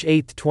March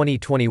 8,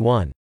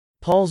 2021.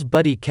 Paul's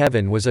buddy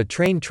Kevin was a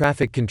train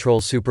traffic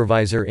control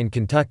supervisor in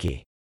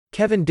Kentucky.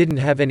 Kevin didn't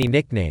have any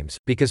nicknames,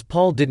 because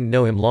Paul didn't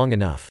know him long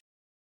enough.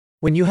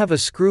 When you have a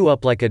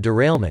screw-up like a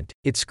derailment,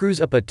 it screws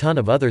up a ton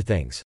of other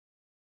things.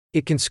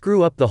 It can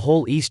screw up the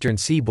whole eastern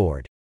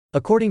seaboard.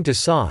 According to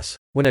Sauce,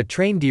 when a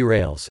train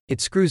derails,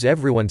 it screws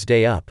everyone's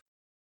day up.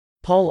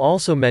 Paul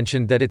also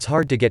mentioned that it's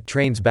hard to get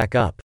trains back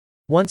up.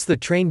 Once the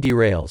train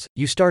derails,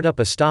 you start up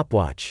a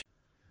stopwatch.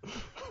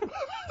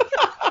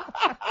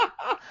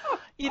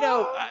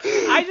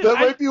 That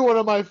might be one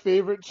of my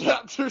favorite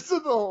chapters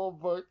of the whole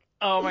book.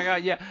 Oh my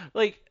god, yeah.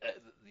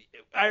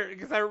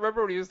 Because I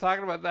remember when he was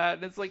talking about that,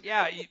 and it's like,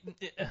 yeah,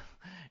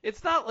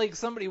 it's not like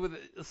somebody with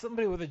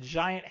a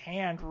giant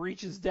hand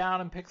reaches down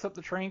and picks up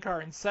the train car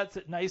and sets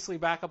it nicely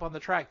back up on the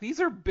track. These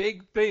are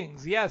big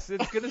things. Yes,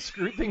 it's going to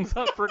screw things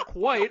up for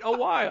quite a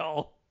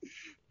while.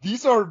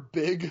 These are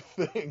big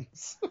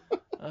things.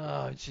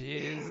 Oh,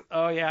 jeez.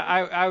 Oh, yeah.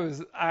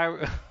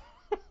 I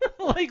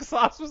like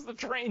Sauce was the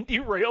train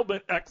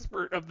derailment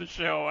expert of the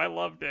show. I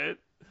loved it.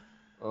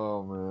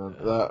 Oh man,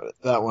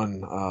 that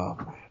one.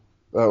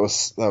 That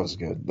was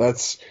good.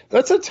 That's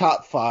a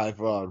top 5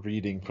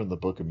 reading from the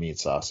Book of Meat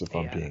Sauce, if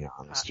I'm being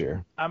honest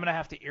here. I'm gonna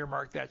have to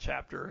earmark that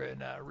chapter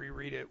and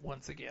reread it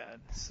once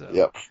again. So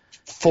yep,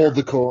 fold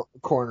the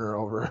corner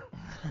over.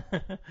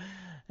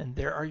 And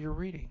there are your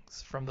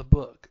readings from the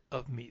Book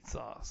of Meat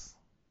Sauce.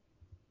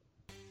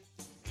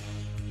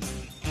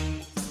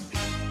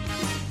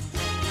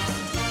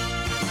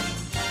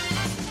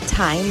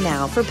 Time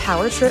now for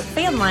PowerTrip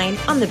Fanline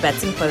on the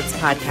Bets and Quotes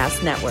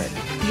Podcast Network.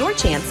 Your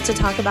chance to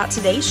talk about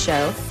today's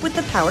show with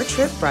the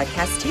PowerTrip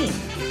broadcast team.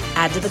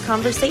 Add to the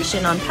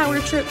conversation on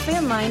PowerTrip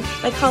Fanline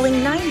by calling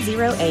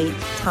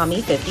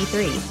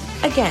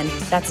 908-TOMMY-53. Again,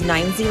 that's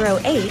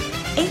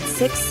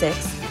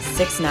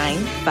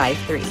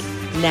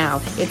 908-866-6953.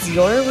 Now, it's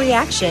your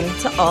reaction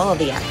to all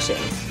the action.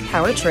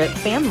 PowerTrip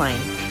Fanline.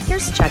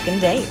 Here's Chuck and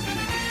Dave.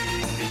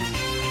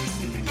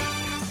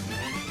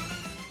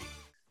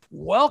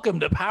 Welcome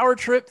to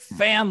PowerTrip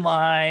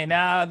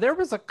Fanline. There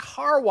was a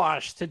car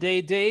wash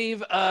today,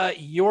 Dave.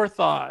 Your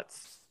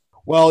thoughts?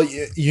 Well,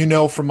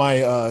 from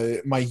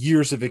my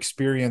years of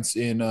experience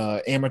in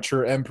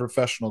amateur and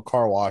professional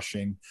car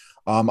washing,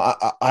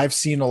 I've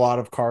seen a lot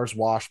of cars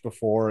washed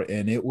before,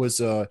 and it was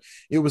a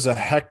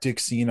hectic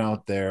scene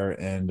out there,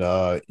 and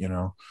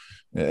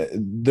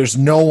there's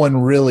no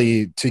one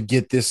really to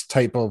get this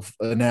type of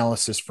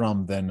analysis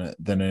from than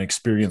an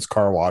experienced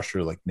car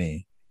washer like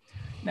me.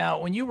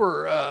 Now, when you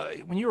were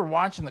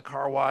watching the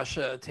car wash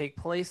take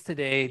place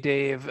today,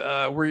 Dave,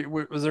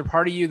 was there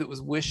part of you that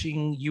was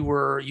wishing you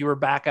were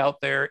back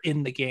out there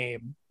in the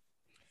game?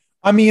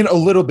 I mean, a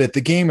little bit. The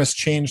game has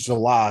changed a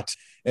lot.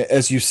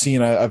 As you've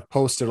seen, I've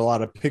posted a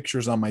lot of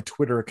pictures on my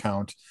Twitter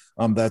account.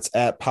 That's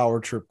at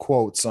PowerTrip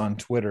Quotes on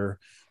Twitter.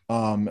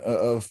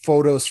 Of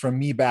photos from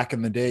me back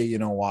in the day,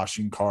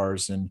 washing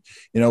cars, and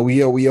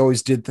we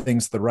always did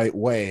things the right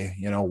way,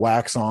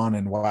 wax on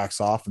and wax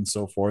off and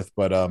so forth.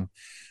 But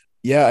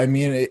yeah, I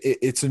mean,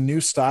 it's a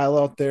new style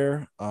out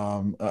there.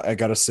 I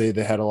got to say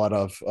they had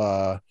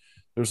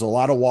there's a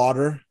lot of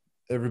water.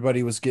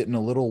 Everybody was getting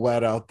a little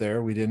wet out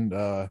there. We didn't,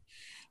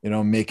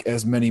 make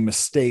as many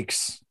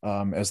mistakes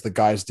as the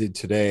guys did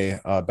today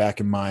back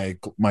in my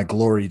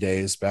glory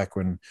days, back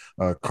when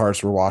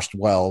cars were washed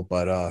well.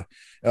 But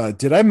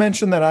did I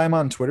mention that I'm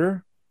on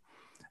Twitter?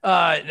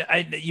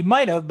 You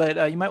might have,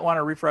 but you might want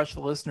to refresh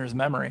the listener's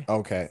memory.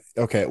 Okay.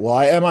 Well,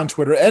 I am on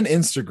Twitter and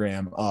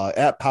Instagram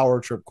at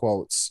PowerTrip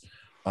Quotes.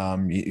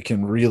 You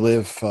can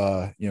relive,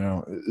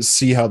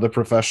 see how the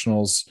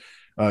professionals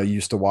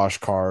used to wash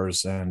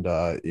cars, and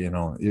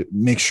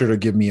make sure to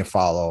give me a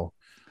follow.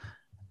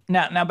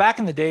 Now, back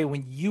in the day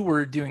when you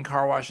were doing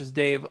car washes,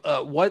 Dave,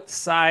 what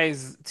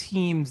size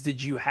teams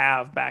did you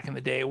have back in the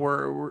day?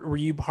 Were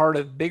you part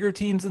of bigger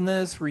teams in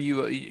this? Were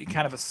you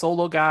kind of a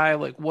solo guy?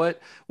 Like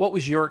what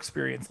was your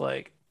experience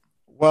like?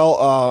 Well,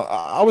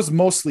 I was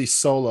mostly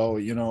solo.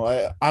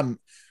 I'm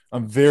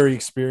very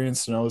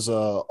experienced, and I was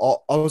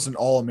an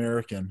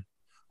All-American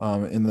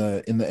in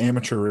the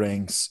amateur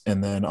ranks,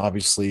 and then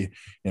obviously,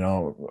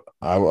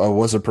 I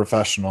was a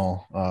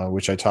professional,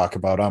 which I talk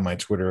about on my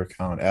Twitter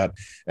account at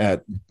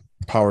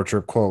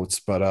PowerTrip Quotes.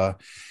 But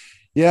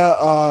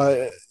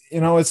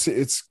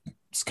it's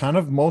kind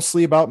of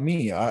mostly about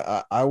me.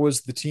 I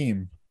was the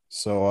team,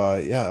 so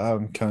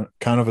I'm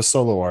kind of a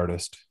solo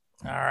artist.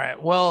 All right.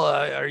 Well,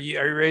 are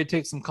you ready to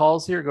take some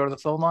calls here? Go to the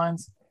phone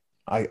lines.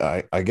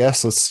 I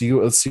guess let's see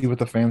what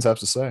the fans have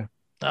to say.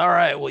 All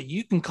right. Well,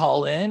 you can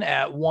call in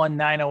at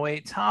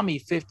 1-908 Tommy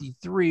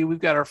 53.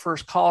 We've got our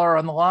first caller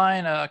on the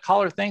line.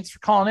 Caller, thanks for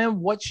calling in.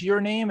 What's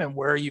your name and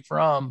where are you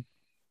from?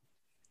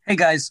 Hey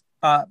guys,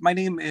 my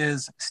name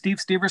is Steve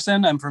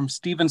Steverson. I'm from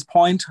Stevens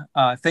Point.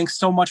 Thanks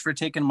so much for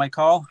taking my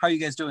call. How are you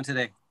guys doing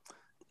today?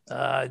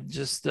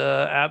 Just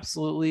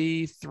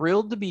absolutely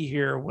thrilled to be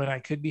here when I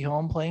could be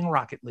home playing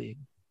Rocket League.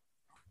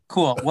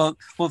 Cool. Well,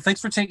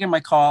 thanks for taking my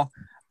call.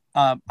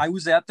 I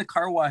was at the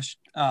car wash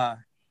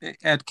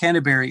at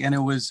Canterbury, and it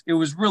was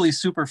really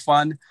super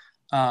fun.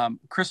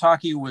 Chris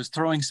Hockey was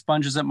throwing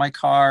sponges at my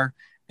car,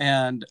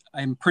 and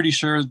I'm pretty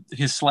sure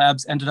his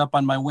slabs ended up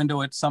on my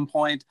window at some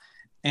point.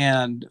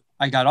 And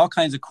I got all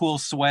kinds of cool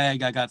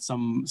swag. I got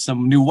some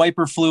new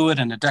wiper fluid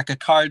and a deck of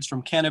cards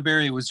from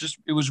Canterbury. It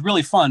was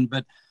really fun.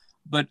 But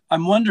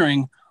I'm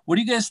wondering, what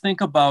do you guys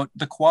think about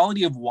the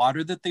quality of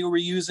water that they were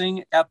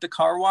using at the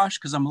car wash?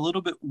 Because I'm a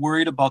little bit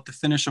worried about the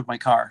finish of my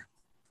car.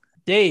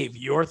 Dave,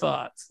 your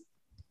thoughts?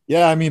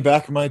 Yeah, I mean,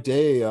 back in my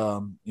day,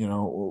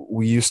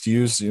 we used to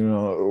use,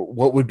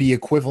 what would be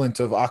equivalent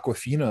of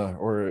Aquafina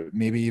or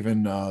maybe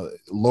even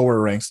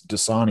lower ranks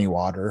Dasani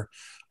water.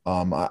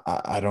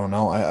 I don't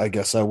know. I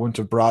guess I wouldn't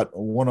have brought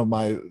one of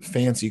my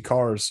fancy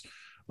cars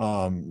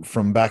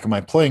from back in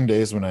my playing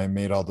days when I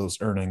made all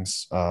those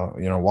earnings,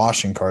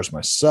 washing cars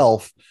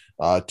myself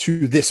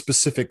to this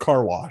specific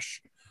car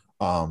wash.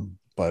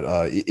 But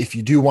if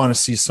you do want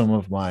to see some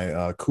of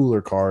my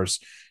cooler cars,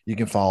 you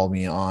can follow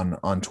me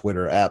on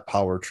Twitter at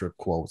PowerTrip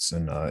Quotes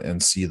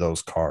and see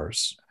those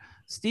cars.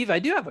 Steve, I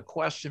do have a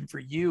question for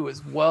you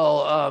as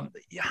well.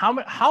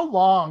 How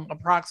long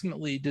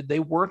approximately did they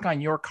work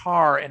on your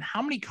car, and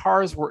how many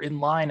cars were in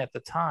line at the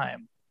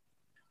time?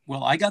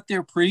 Well, I got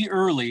there pretty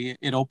early.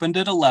 It opened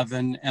at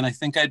 11, and I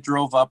think I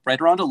drove up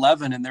right around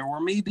 11, and there were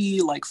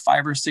maybe like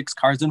 5 or 6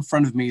 cars in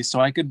front of me, so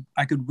I could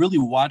really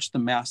watch the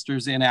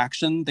masters in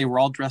action. They were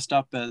all dressed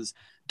up as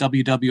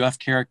WWF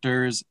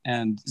characters,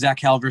 and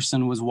Zach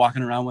Halverson was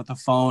walking around with a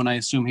phone. I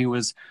assume he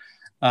was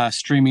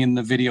streaming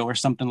the video or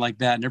something like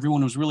that, and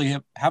everyone was really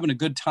having a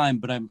good time.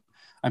 But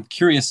I'm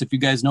curious if you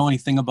guys know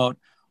anything about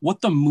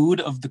what the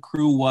mood of the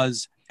crew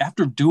was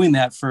after doing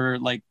that for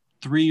like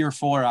 3 or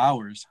 4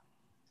 hours.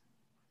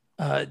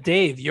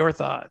 Dave, your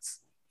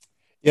thoughts?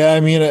 Yeah, I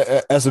mean,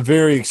 as a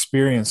very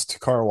experienced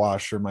car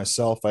washer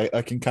myself,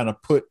 I can kind of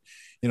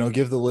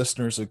give the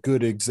listeners a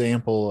good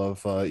example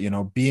of,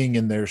 being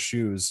in their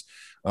shoes,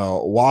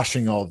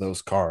 washing all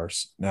those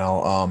cars.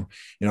 Now,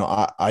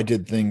 I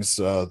did things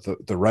the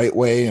right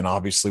way, and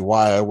obviously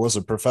why I was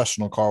a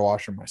professional car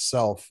washer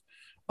myself.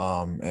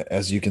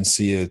 As you can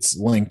see, it's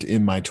linked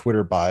in my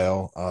Twitter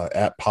bio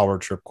at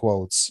PowerTrip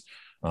Quotes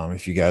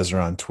if you guys are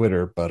on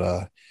Twitter.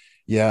 But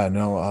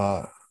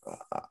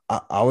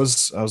I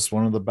was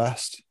one of the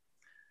best.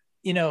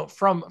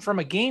 From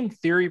a game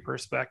theory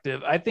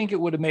perspective, I think it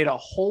would have made a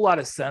whole lot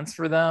of sense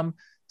for them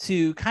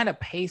to kind of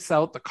pace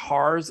out the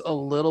cars a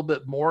little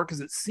bit more,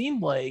 because it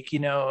seemed like,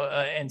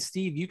 and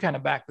Steve, you kind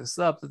of backed this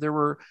up, that there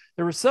were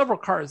several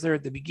cars there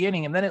at the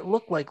beginning, and then it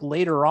looked like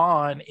later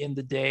on in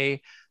the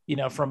day,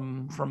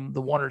 from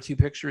the 1 or 2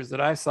 pictures that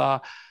I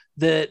saw,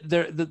 that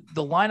the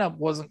lineup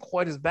wasn't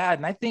quite as bad.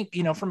 And I think,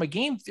 from a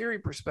game theory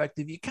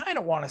perspective, you kind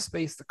of want to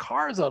space the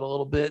cars out a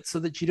little bit so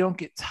that you don't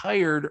get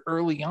tired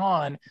early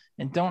on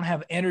and don't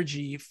have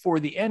energy for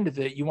the end of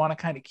it. You want to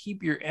kind of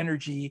keep your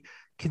energy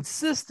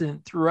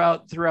consistent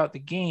throughout the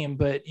game.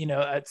 But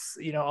it's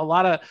a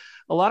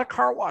lot of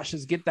car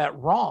washes get that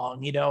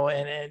wrong,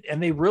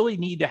 and they really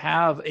need to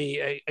have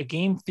a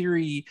game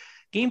theory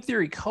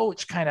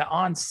coach kind of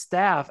on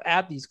staff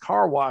at these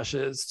car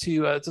washes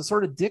to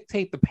sort of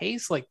dictate the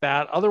pace like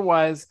that.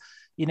 Otherwise,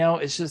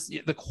 it's just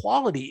the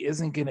quality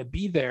isn't going to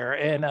be there.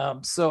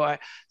 And so I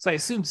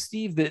assume,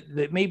 Steve,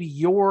 that maybe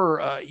your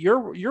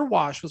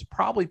wash was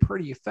probably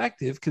pretty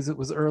effective because it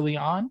was early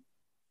on.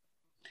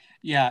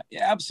 Yeah,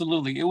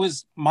 absolutely.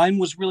 Mine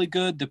was really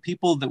good. The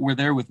people that were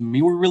there with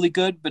me were really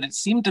good, but it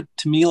seemed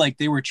to me like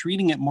they were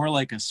treating it more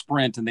like a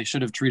sprint, and they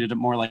should have treated it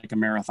more like a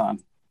marathon.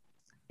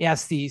 Yeah,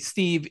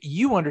 Steve,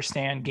 you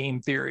understand game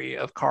theory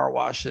of car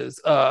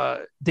washes.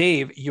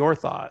 Dave, your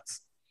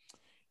thoughts?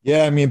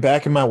 Yeah, I mean,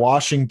 back in my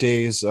washing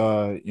days,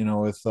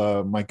 with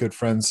my good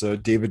friends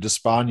David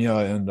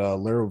Despagna and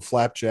Larry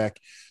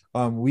Flapjack,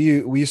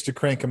 we used to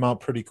crank them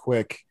out pretty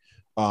quick.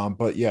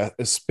 But yeah,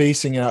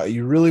 spacing out,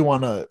 you really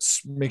want to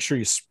make sure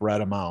you spread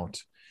them out,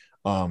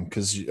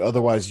 because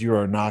otherwise you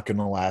are not going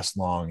to last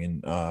long.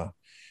 And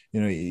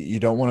you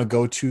don't want to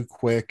go too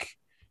quick.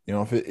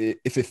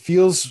 If it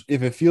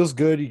feels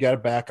good, you got to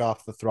back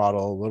off the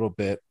throttle a little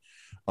bit.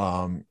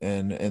 And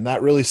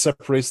that really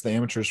separates the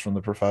amateurs from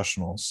the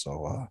professionals.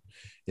 So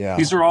yeah,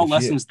 these are all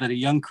lessons that a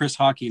young Chris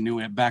Hockey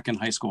knew back in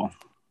high school.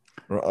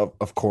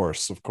 Of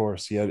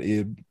course, he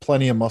had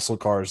plenty of muscle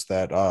cars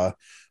that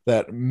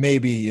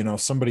maybe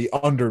somebody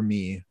under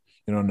me,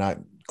 not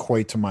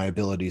quite to my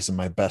abilities and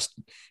my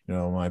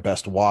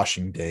best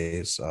washing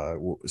days,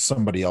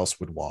 somebody else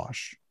would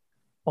wash.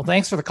 Well,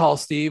 thanks for the call,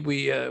 Steve.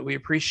 We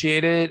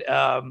appreciate it.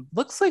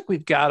 Looks like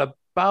we've got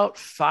about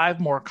 5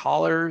 more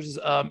callers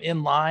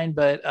in line,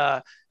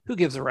 but who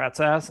gives a rat's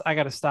ass? I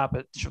got to stop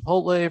at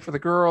Chipotle for the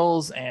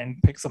girls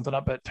and pick something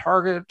up at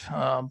Target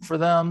for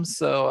them.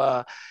 So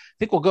I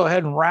think we'll go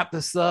ahead and wrap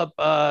this up.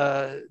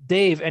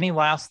 Dave, any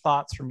last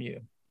thoughts from you?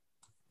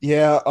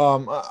 Yeah,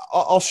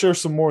 I'll share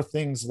some more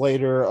things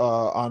later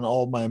on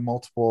all my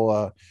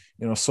multiple,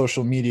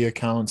 social media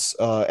accounts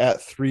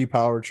at 3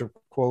 PowerTrip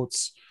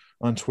Quotes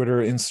on Twitter,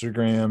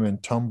 Instagram,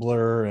 and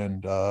Tumblr,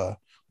 and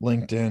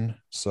LinkedIn.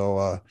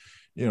 So,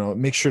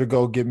 make sure to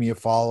go give me a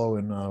follow,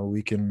 and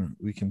we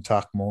can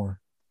talk more.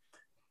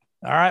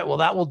 All right. Well,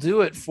 that will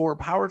do it for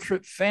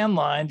PowerTrip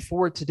Fanline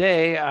for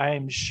today.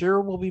 I'm sure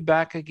we'll be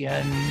back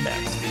again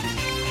next week.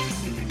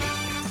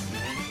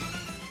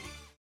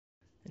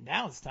 And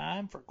now it's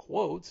time for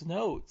Quotes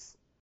Notes.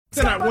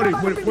 Then I would it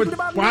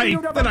why?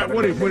 Then I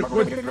would it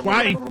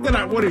why? Then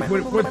I would it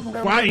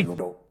why?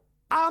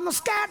 I'm a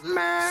scat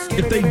man.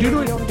 If they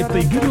do it, if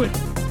they do it,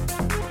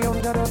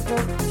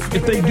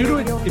 if they do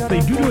it, if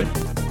they do it,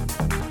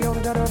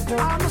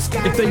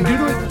 if they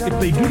do it, if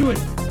they do it,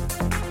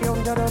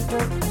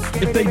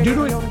 if they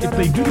do it, if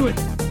they do it,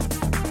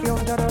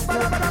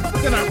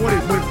 then I would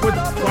it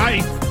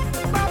why?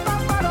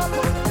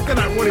 Then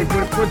I would it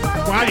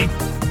why?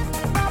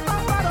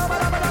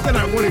 Then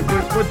I would it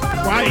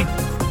why?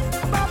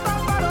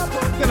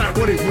 Then I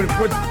would it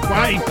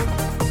why?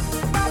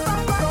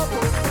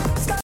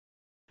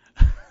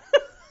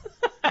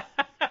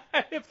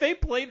 If they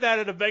played that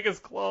at a Vegas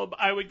club,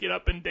 I would get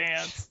up and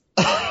dance.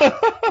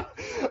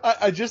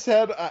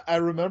 I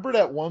remembered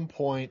at one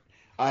point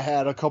I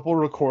had a couple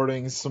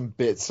recordings, some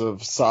bits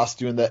of Sauce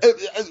doing that,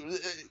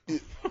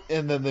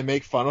 and then they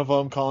make fun of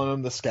him, calling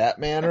him the Scat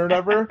Man or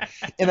whatever.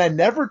 And I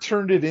never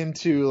turned it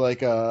into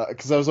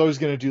because I was always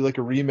going to do like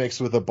a remix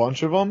with a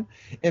bunch of them,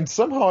 and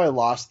somehow I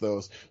lost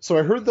those. So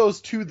I heard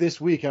those 2 this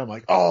week, and I'm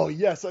like, oh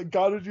yes, I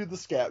got to do the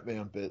Scat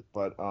Man bit,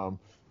 but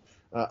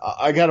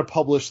I got to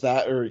publish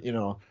that, or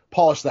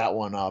polish that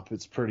one up.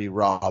 It's pretty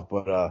raw,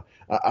 but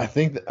I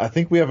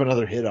think we have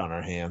another hit on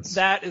our hands.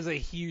 That is a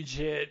huge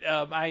hit.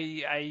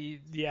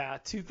 Yeah,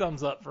 2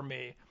 thumbs up for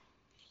me.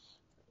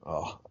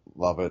 Oh,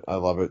 love it! I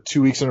love it.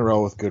 2 weeks in a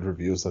row with good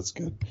reviews. That's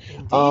good.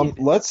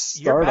 Let's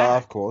start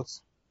off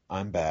quotes.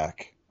 I'm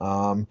back.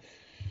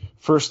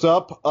 First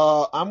up,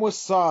 I'm with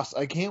Sauce.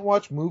 I can't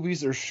watch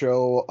movies or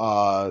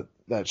show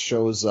that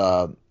shows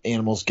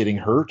animals getting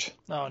hurt.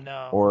 Oh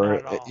no. Or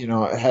it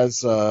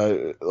has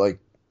like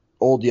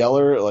Old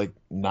Yeller,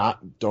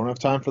 don't have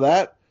time for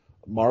that.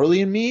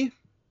 Marley and Me,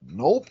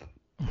 nope.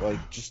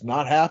 Just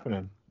not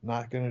happening.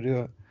 Not gonna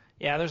do it.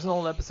 Yeah, there's an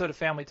old episode of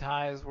Family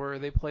Ties where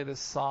they play this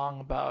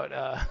song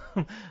about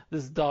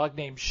this dog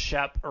named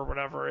Shep or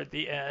whatever at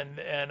the end,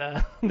 and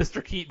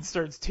Mr. Keaton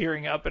starts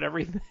tearing up and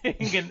everything,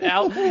 and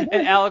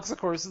Alex, of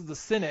course, is the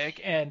cynic,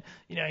 and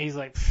he's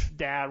like,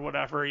 Dad,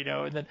 whatever,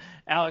 and then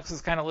Alex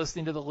is kind of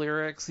listening to the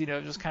lyrics,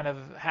 just kind of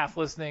half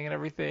listening and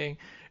everything,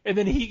 and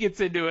then he gets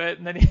into it,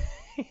 and then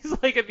he's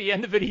like, at the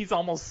end of it, he's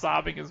almost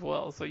sobbing as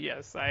well. So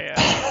yes,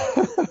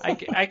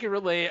 I can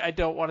relate. I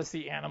don't want to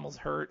see animals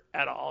hurt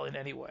at all in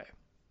any way.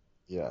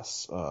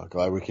 Yes,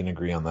 glad we can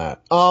agree on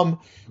that.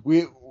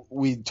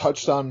 We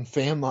touched on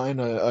Fanline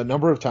a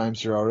number of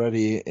times here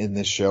already in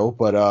this show,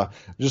 but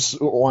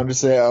just wanted to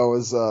say I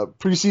was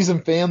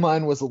preseason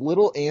Fanline was a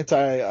little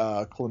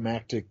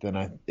anti-climactic than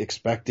I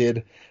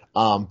expected.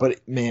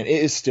 But man,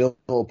 it is still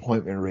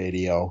appointment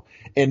radio.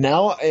 And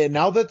now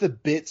that the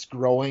bit's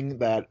growing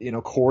that,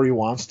 Corey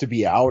wants to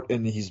be out,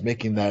 and he's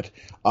making that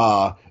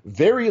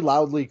very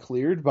loudly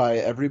cleared by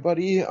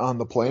everybody on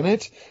the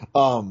planet,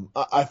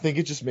 I think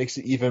it just makes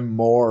it even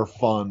more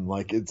fun.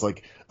 Like, it's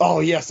like, oh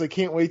yes, I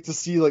can't wait to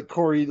see like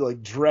Corey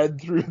like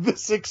dread through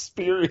this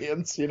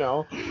experience,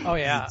 Oh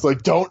yeah. It's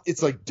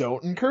like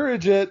don't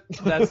encourage it.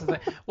 That's the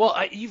thing. Well,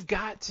 you've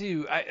got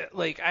to.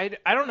 I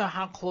don't know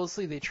how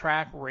closely they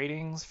track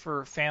ratings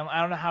for fan.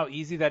 I don't know how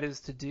easy that is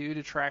to do,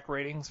 to track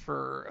ratings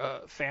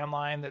for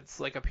Fanline. That's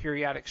like a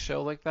periodic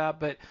show like that,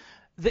 but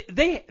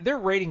their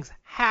ratings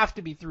have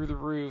to be through the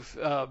roof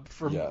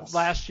from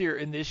last year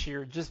and this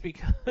year, just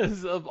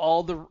because of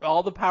all the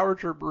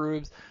PowerTrip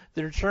rubes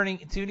that are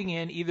tuning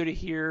in either to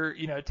hear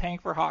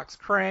Tank for Hawks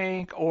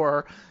crank,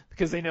 or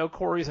because they know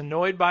Corey's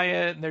annoyed by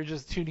it and they're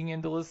just tuning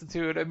in to listen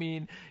to it. I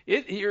mean,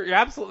 you're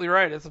absolutely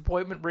right. It's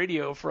appointment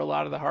radio for a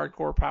lot of the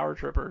hardcore power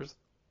trippers.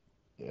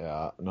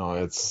 Yeah, no,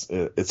 it's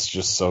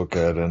just so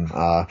good, and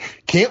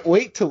can't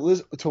wait to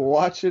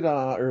watch it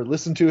or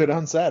listen to it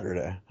on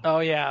Saturday. Oh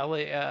yeah,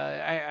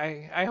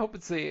 I hope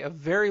it's a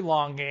very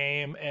long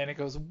game and it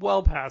goes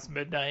well past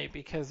midnight,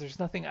 because there's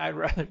nothing I'd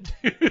rather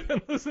do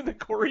than listen to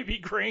Corey be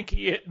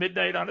cranky at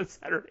midnight on a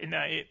Saturday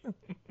night.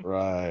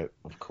 Right,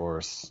 of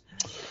course.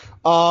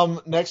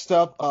 Next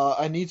up,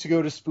 I need to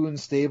go to Spoon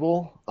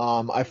Stable.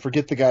 I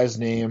forget the guy's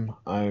name.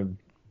 I'm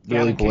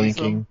really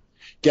blanking.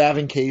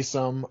 Gavin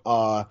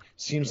Kasem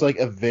seems like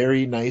a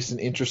very nice and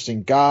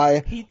interesting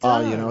guy. He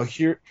does.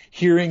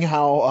 Hearing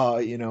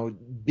how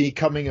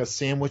becoming a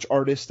sandwich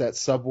artist at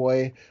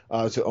Subway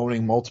to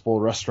owning multiple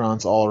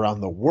restaurants all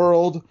around the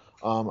world.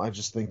 I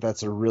just think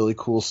that's a really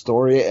cool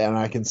story, and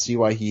I can see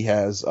why he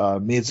has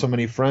made so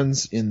many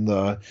friends in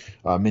the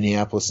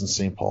Minneapolis and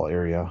St. Paul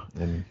area.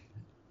 And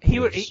he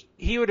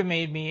would have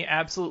made me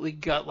absolutely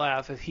gut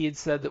laugh if he had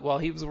said that while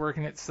he was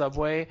working at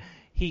Subway,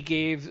 he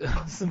gave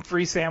some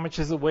free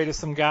sandwiches away to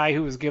some guy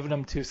who was giving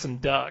them to some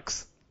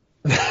ducks.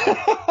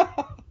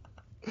 That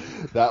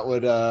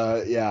would,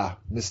 Mr.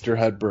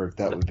 Hedberg,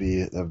 that would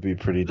be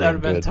pretty damn good. That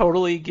would have been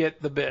totally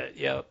get the bit,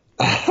 yep.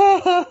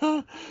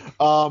 I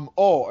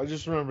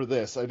just remember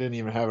this. I didn't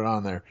even have it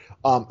on there.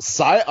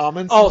 Cy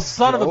Amundsen. Oh,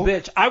 son of a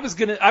bitch! I was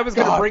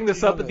gonna bring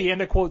this up at the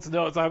end of quotes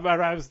notes. I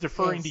was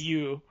deferring to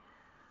you.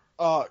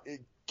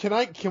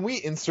 Can we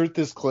insert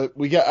this clip?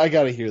 I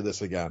gotta hear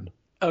this again.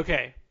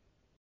 Okay.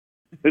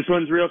 This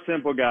one's real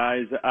simple,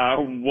 guys.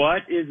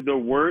 What is the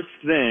worst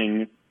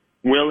thing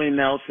Willie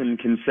Nelson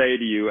can say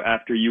to you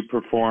after you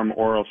perform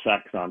oral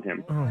sex on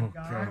him? Oh,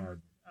 God.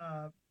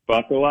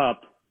 Buckle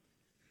up.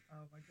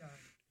 Oh, my God.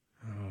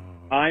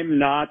 I'm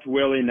not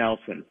Willie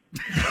Nelson.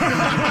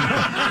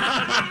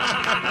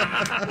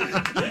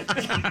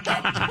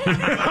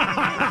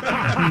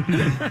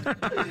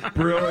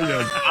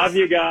 Brilliant. Love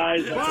you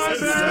guys. All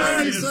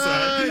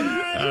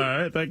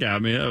right, that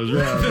got me. That was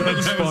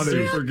that's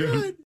funny. Super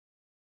good.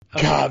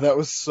 God, that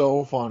was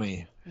so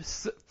funny.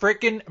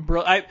 Freaking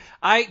bro!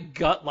 I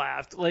gut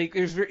laughed. Like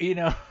it's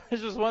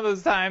just one of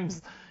those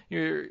times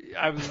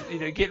I was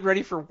getting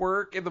ready for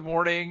work in the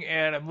morning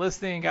and I'm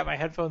listening, got my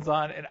headphones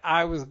on, and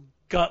I was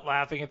gut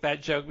laughing at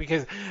that joke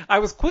because I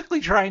was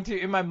quickly trying to,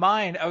 in my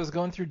mind, I was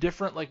going through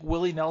different like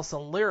Willie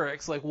Nelson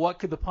lyrics, like what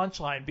could the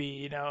punchline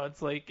be?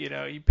 It's like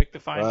you pick the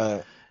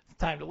final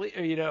time to leave.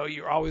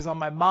 You're always on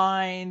my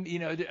mind.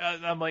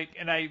 I'm like,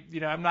 and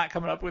I'm not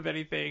coming up with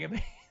anything,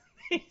 and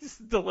he's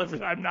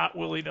delivered. I'm not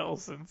Willie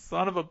Nelson.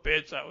 Son of a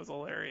bitch. That was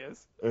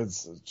hilarious.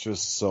 It's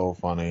just so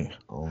funny.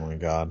 Oh my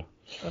God.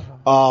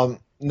 Uh-huh.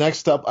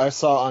 Next up, I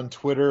saw on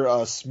Twitter,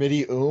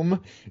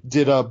 Smitty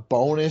did a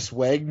bonus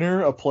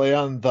Wagner, a play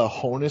on the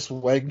Honus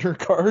Wagner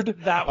card.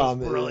 That was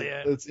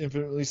brilliant. It's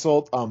infinitely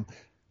sold.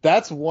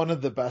 That's one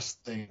of the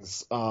best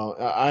things.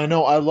 I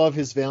know I love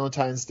his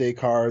Valentine's Day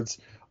cards.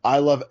 I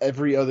love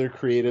every other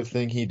creative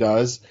thing he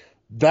does.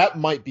 That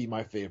might be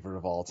my favorite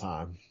of all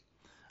time.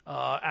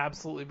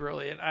 Absolutely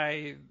brilliant.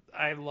 I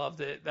loved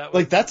it.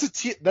 That's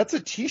a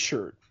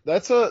t-shirt.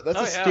 That's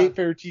a State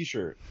Fair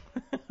t-shirt.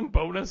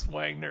 Bonus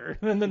Wagner.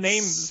 And the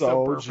name is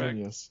so perfect.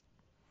 Genius.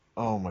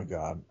 Oh my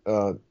God.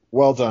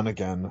 Well done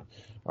again,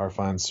 our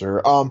fine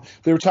sir.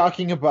 They were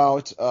talking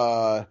about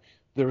there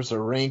was a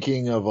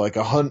ranking of like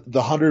the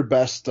 100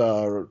 best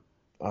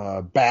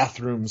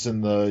bathrooms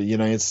in the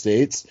United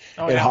States,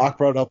 and Hawk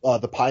brought up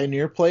the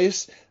Pioneer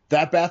Place.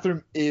 That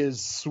bathroom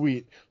is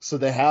sweet. So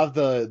they have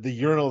the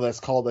urinal that's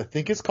called, I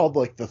think it's called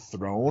like the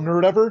Throne or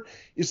whatever.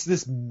 It's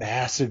this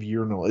massive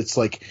urinal. It's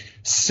like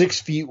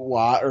 6 feet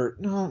wide, or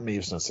no, maybe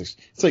it's not 6.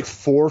 It's like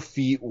 4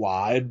 feet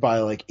wide by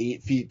like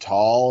 8 feet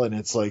tall, and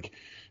it's like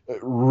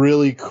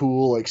really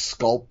cool, like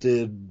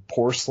sculpted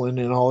porcelain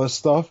and all this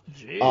stuff.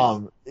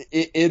 Jeez.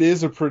 It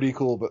is a pretty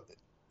cool, but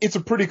it's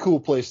a pretty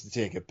cool place to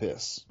take a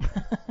piss.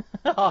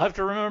 I'll have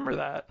to remember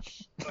that.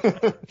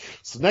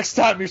 So next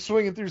time you're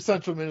swinging through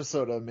central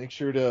Minnesota, make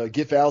sure to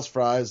get Val's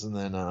fries and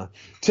then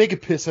take a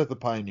piss at the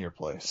Pioneer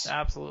Place.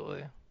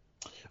 Absolutely.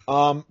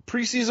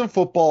 Preseason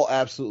football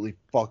absolutely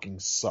fucking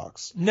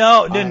sucks.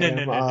 No.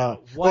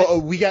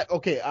 What? We got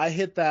okay. I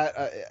hit that.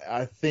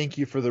 I thank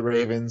you for the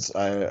Ravens.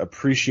 I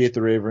appreciate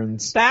the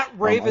Ravens. That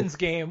Ravens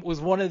game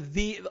was one of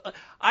the.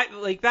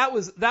 That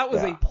was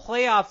a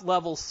playoff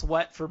level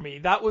sweat for me.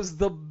 That was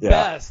the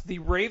best. The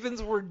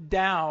Ravens were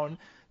down.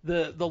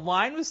 The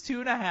line was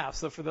 2.5.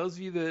 So for those of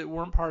you that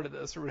weren't part of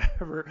this or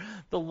whatever,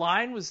 the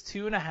line was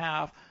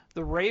 2.5.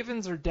 The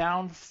Ravens are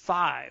down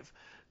 5.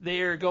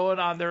 They are going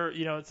on their,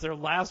 it's their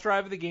last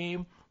drive of the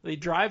game. They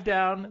drive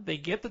down, they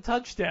get the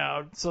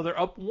touchdown, so they're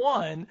up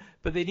 1,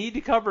 but they need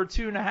to cover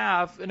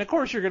 2.5. And of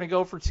course, you're going to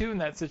go for 2 in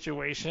that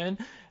situation.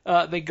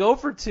 They go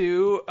for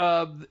 2.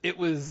 They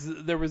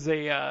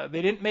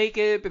didn't make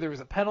it, but there was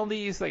a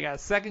penalty, so they got a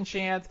second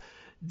chance.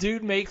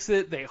 Dude makes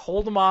it. They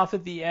hold him off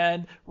at the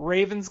end.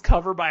 Ravens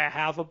cover by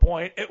 0.5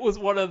 point. It was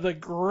one of the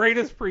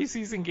greatest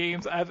preseason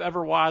games I've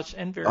ever watched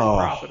and very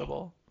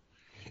profitable.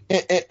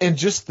 And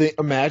just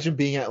imagine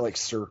being at like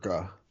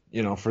Circa,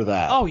 for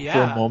that. Oh, yeah.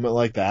 For a moment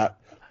like that.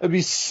 It'd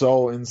be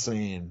so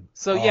insane.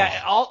 So,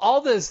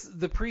 all this,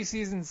 the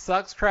preseason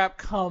sucks crap,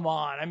 come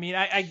on. I mean,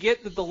 I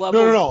get that the level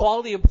of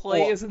quality of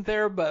play isn't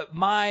there, but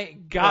my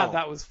God,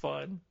 that was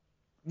fun.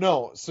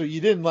 No, so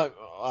you didn't let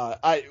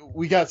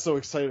we got so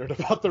excited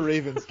about the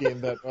Ravens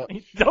game that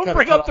don't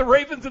bring up the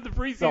Ravens in the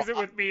preseason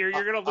with me or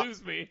you're going to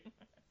lose me.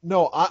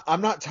 No,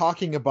 I'm not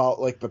talking about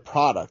like the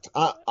product.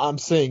 I'm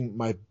saying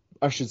my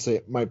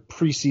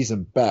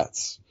preseason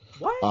bets.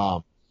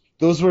 What?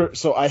 Those were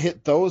I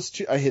hit those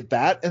two. I hit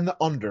that and the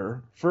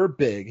under for a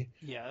big.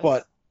 Yes.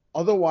 But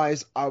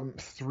otherwise, I'm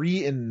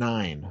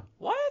 3-9.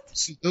 What?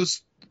 So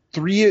those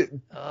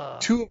 2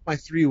 of my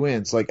 3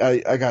 wins. Like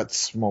I got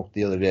smoked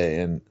the other day,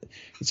 and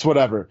it's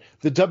whatever.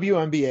 The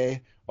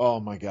WNBA. Oh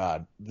my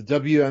God, the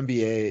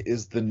WNBA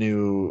is the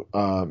new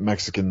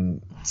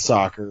Mexican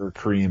soccer,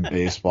 Korean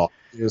baseball.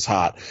 It was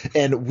hot,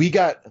 and we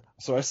got.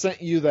 So I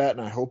sent you that,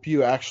 and I hope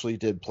you actually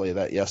did play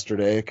that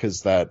yesterday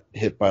because that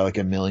hit by like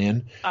 1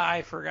 million.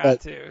 I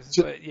forgot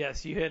but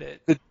yes, you hit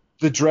it.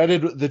 The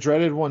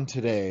dreaded one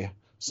today.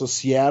 So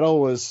Seattle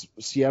was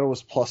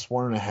plus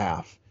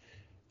 1.5,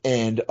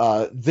 and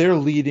they're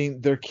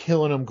leading. They're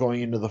killing them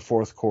going into the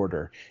fourth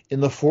quarter. In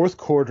the fourth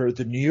quarter,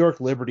 the New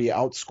York Liberty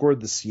outscored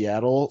the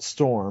Seattle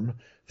Storm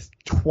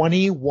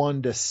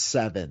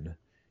 21-7,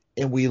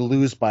 and we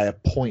lose by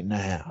 1.5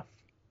 points.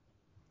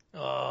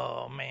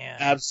 Oh man!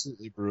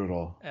 Absolutely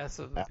brutal.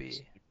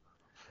 S.O.B.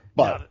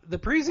 But now, the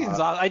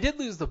preseason's I did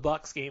lose the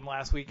Bucks game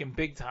last week in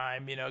big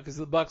time, because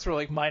the Bucks were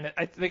like minus.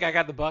 I think I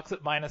got the Bucks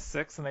at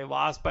 -6, and they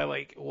lost by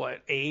like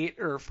 8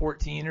 or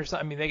 14 or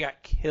something. I mean, they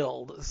got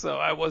killed, so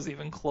I wasn't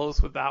even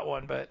close with that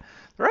one. But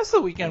the rest of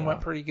the weekend went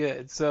pretty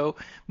good. So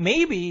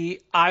maybe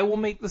I will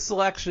make the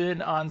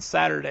selection on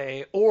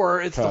Saturday,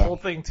 or it's the whole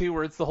thing too,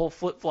 where it's the whole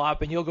flip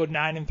flop, and you'll go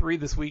 9-3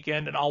 this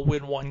weekend, and I'll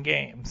win 1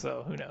 game.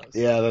 So who knows?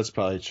 Yeah, that's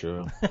probably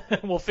true.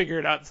 We'll figure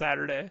it out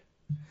Saturday.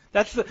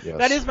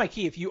 That is my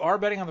key. If you are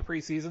betting on the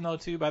preseason, though,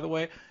 too, by the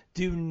way,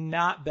 do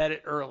not bet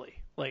it early.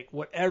 Like,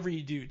 whatever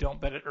you do, don't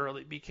bet it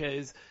early,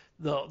 because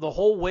the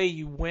whole way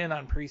you win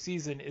on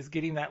preseason is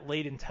getting that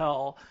late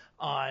intel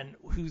on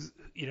who's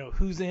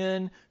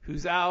in,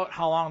 who's out,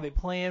 how long they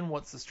playing,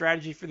 what's the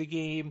strategy for the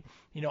game,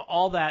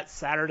 all that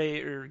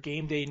Saturday or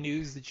game day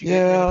news that you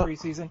get in the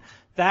preseason.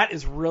 That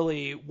is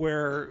really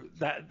where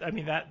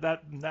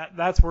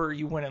that's where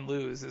you win and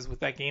lose, is with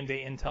that game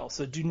day intel.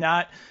 So do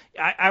not.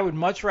 I would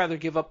much rather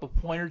give up a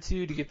point or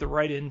two to get the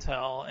right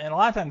intel, and a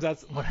lot of times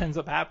that's what ends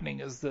up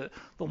happening is the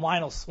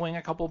line will swing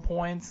a couple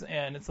points,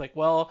 and it's like,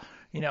 well,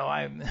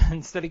 I'm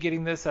instead of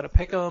getting this at a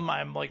pick'em,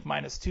 I'm like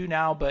 -2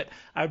 now, but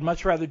I would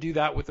much rather do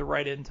that with the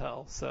right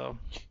intel. So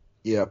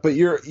yeah, but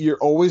you're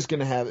always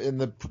going to have in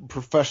the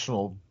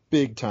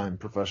big time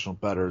professional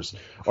bettors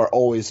are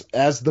always,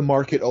 as the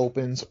market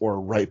opens or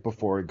right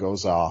before it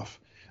goes off,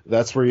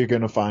 that's where you're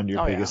going to find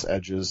your biggest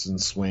edges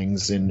and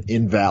swings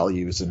in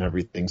values and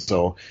everything.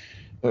 So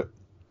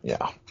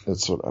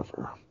it's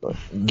whatever, but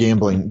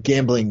gambling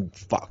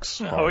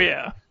fucks. Oh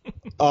yeah.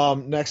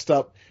 Next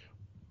up,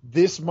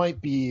 this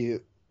might be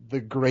the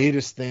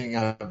greatest thing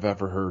I've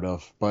ever heard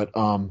of, but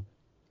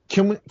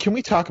can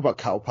we talk about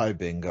cow pie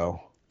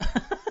bingo?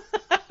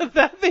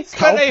 They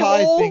spent a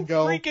whole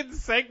freaking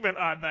segment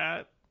on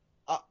that.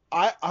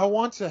 I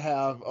want to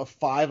have a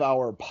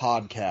 5-hour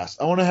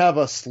podcast. I want to have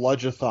a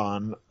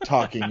sludge-a-thon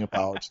talking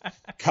about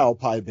cow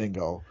pie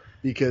bingo,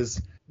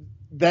 because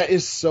that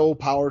is so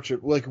power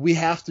trip. Like, we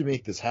have to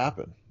make this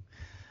happen.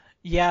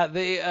 Yeah,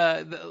 they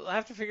I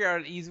have to figure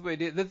out an easy way to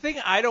do it. The thing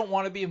I don't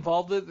want to be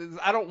involved with is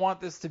I don't want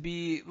this to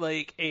be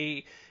like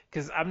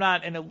because I'm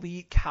not an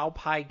elite cow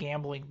pie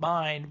gambling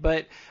mind,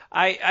 but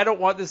I don't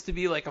want this to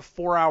be like a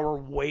 4-hour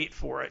wait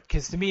for it,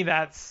 because to me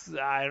that's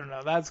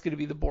going to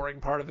be the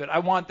boring part of it. I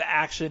want the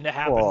action to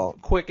happen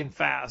quick and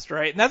fast,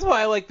 right? And that's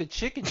why I like the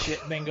chicken shit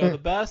bingo the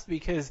best,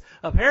 because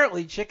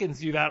apparently chickens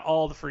do that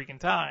all the freaking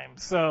time.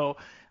 So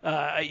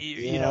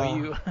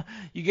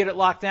you get it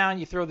locked down,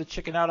 you throw the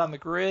chicken out on the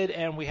grid,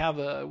 and we have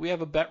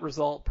a bet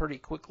result pretty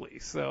quickly.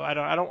 So I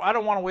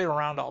don't want to wait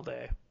around all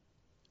day.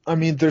 I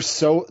mean, there's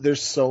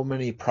so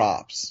many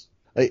props.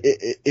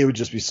 It would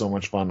just be so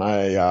much fun.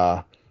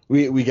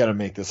 We got to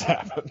make this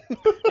happen.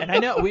 And I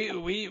know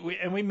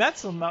we met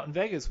some out in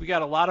Vegas. We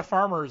got a lot of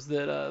farmers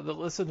that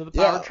listen to the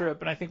Power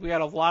Trip, and I think we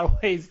got a lot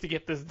of ways to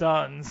get this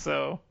done.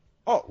 So.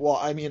 Oh well,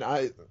 I mean,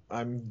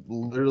 I'm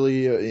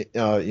literally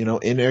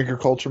in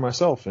agriculture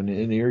myself and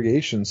in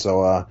irrigation,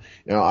 so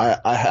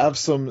I have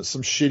some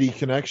shitty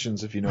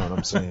connections, if you know what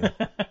I'm saying.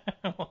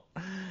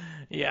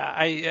 Yeah,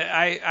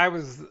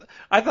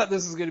 I thought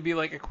this was going to be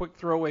like a quick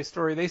throwaway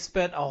story. They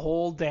spent a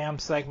whole damn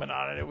segment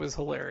on it. It was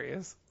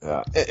hilarious.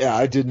 Yeah,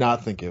 I did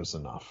not think it was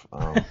enough.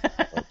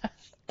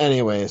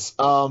 Anyways,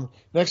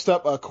 next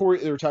up, Corey.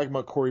 They were talking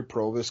about Corey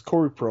Provis.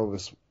 Corey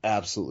Provis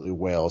absolutely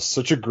wails.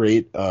 Such a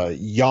great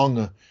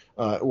young.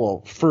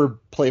 For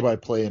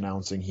play-by-play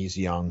announcing, he's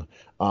young.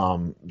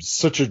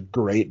 Such a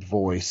great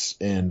voice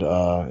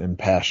and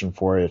passion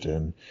for it.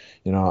 And,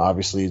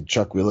 obviously,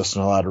 Chuck, we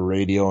listen to a lot of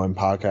radio and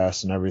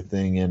podcasts and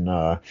everything.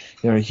 And,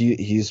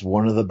 he's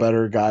one of the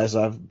better guys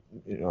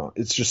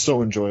it's just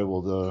so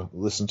enjoyable to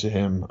listen to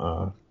him,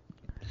 call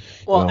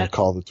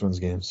the Twins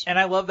games. And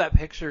I love that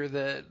picture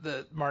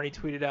that Marty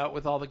tweeted out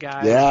with all the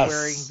guys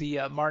wearing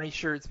the Marty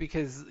shirts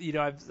because,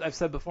 I've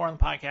said before on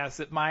the podcast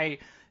that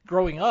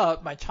growing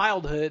up, my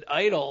childhood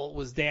idol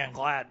was Dan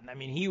Gladden. I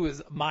mean, he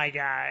was my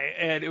guy,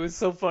 and it was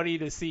so funny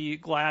to see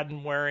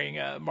Gladden wearing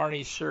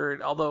Marty's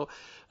shirt, although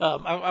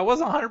I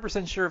wasn't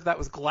 100% sure if that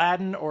was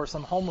Gladden or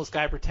some homeless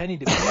guy pretending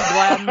to be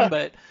Gladden,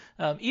 but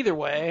either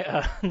way,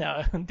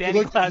 no.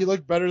 Danny Gladden. He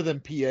looked better than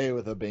PA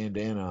with a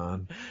bandana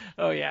on.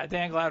 Oh, yeah,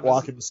 Dan Gladden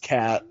walking his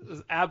cat.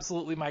 Was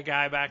absolutely my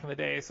guy back in the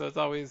day, so it's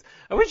always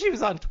 – I wish he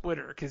was on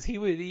Twitter because he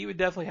would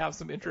definitely have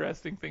some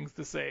interesting things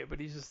to say, but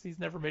he's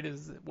never made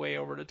his way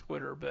over to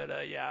Twitter. But,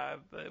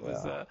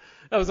 that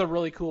was a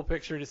really cool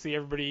picture to see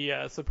everybody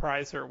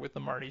surprise her with the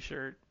Marty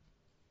shirt.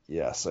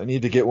 Yes, I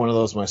need to get one of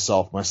those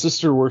myself. My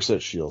sister works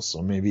at Shields,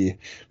 so maybe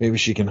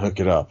she can hook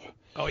it up.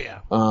 Oh, yeah.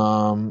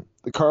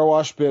 The car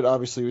wash bit,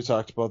 obviously, we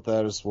talked about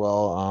that as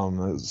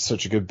well. It's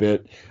such a good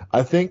bit.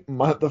 I think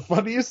the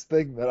funniest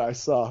thing that I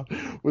saw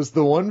was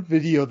the one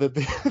video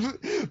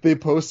that they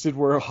posted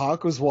where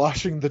Hawk was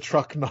washing the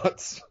truck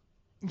nuts.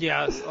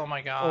 Yes. Oh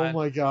my God. Oh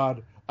my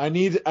God. I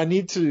need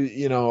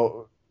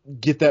to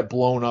get that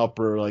blown up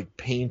or like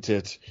paint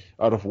it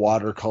out of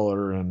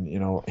watercolor and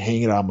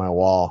hang it on my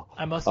wall.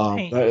 I must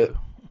paint you.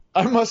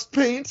 I must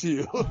paint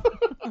you.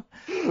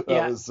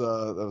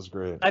 That was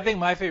great. I think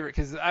my favorite,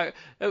 because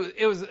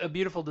it was a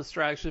beautiful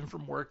distraction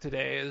from work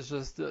today, is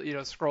just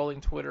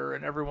scrolling Twitter,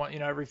 and everyone,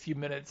 every few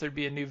minutes there'd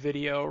be a new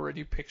video or a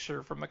new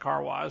picture from the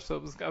car wash.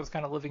 So I was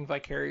kind of living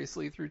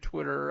vicariously through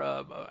Twitter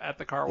at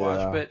the car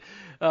wash. But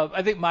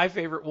I think my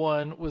favorite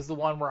one was the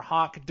one where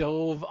Hawk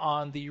dove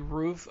on the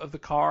roof of the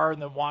car and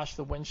then washed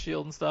the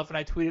windshield and stuff. And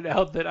I tweeted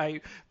out that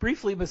I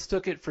briefly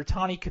mistook it for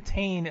Tawny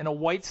Katane in a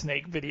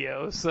Whitesnake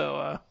video.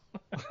 So.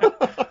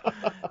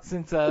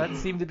 Since that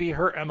seemed to be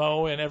her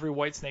MO in every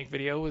Whitesnake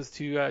video was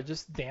to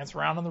just dance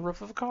around on the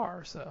roof of a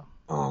car. So.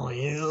 Oh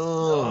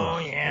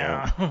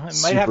yeah. I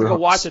might have to go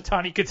watch a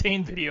Tawny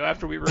Katane video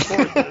after we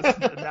record this.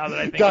 Now that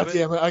I think God of it.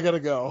 damn it, I gotta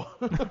go.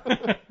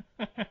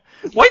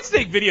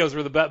 Whitesnake videos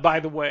were the best, by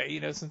the way.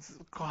 Since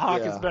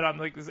Hawk has been on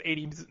like this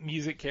 80s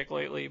music kick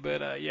lately, but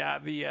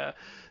the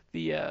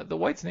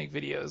Whitesnake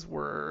videos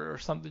were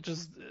something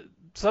just.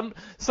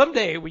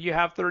 Someday when you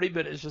have 30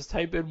 minutes, just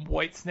type in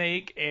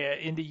Whitesnake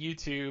into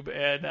YouTube,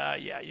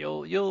 and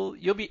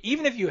you'll be,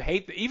 even if you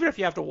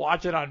have to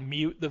watch it on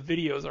mute, the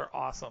videos are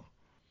awesome.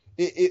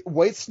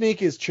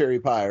 Whitesnake is cherry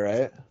pie,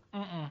 right?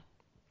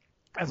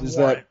 That's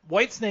Warrant.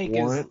 Whitesnake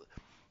is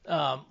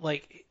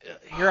like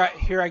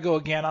here I go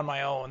again on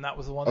my own. That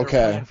was the one they were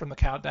playing from the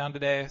countdown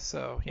today.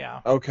 So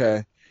yeah.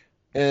 Okay,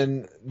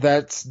 and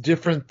that's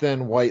different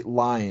than White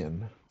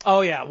Lion. Oh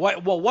yeah,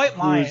 White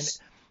Lion.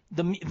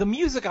 The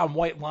music on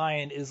White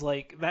Lion is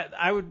like that.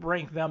 I would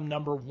rank them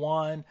number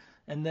one,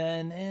 and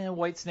then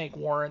Whitesnake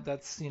Warrant.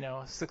 That's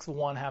 6 of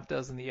one, half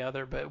dozen the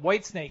other. But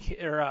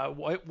Whitesnake or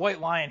White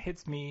Lion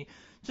hits me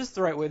just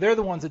the right way. They're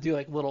the ones that do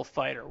like Little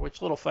Fighter,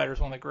 which Little Fighter is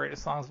one of the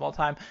greatest songs of all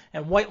time.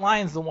 And White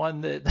Lion's the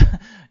one that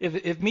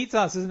if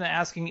Meatsauce isn't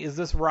asking is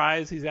this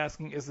Rise, he's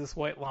asking is this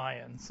White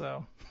Lion.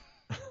 So.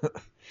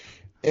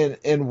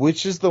 And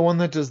which is the one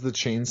that does the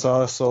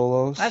chainsaw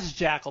solos? That's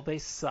Jackal. They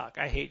suck.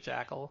 I hate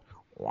Jackal.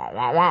 So proof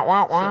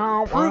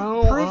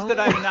that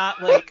I'm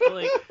not like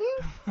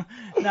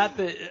not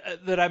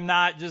that I'm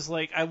not just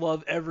like I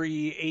love every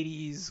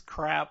 80s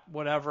crap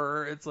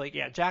whatever. It's like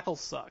Jackal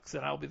sucks,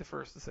 and I'll be the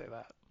first to say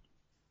that.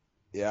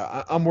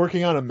 Yeah, I'm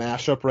working on a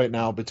mashup right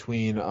now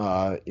between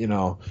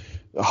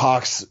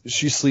Hawk's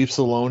 "She Sleeps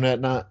Alone at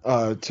Night"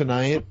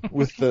 tonight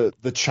with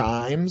the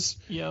chimes.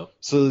 Yep.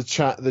 So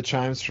the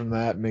chimes from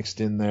that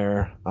mixed in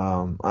there.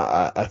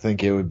 I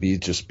think it would be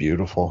just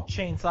beautiful.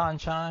 Chainsaw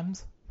and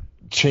chimes.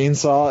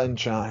 Chainsaw and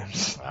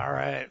chimes. All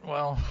right.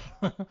 Well,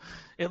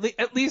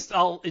 at least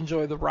I'll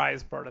enjoy the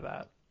Rise part of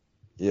that.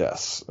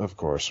 Yes, of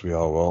course we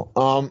all will.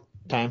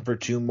 time for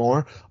 2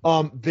 more.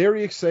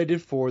 Very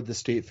excited for the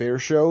State Fair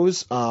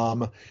shows.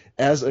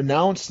 As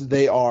announced,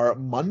 they are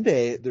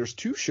Monday. There's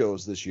 2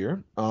 shows this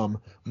year.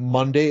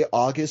 Monday,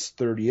 August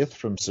 30th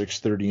from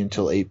 6:30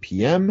 until 8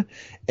 p.m.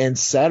 and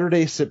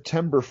Saturday,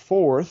 September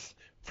 4th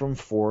from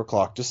 4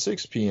 o'clock to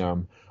 6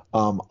 p.m.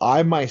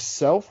 I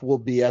myself will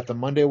be at the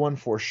Monday one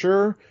for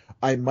sure.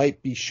 I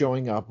might be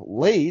showing up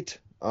late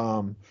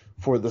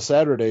for the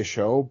Saturday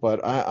show,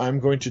 but I'm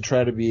going to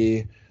try to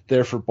be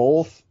there for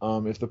both.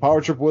 If the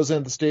Power Trip wasn't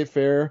at the State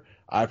Fair,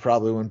 I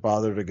probably wouldn't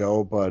bother to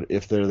go, but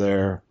if they're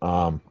there,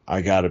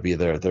 I got to be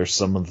there. There's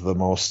some of the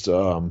most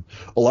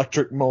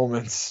electric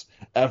moments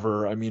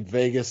ever. I mean,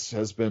 Vegas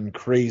has been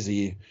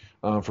crazy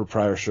for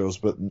prior shows,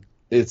 but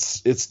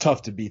it's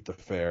tough to beat the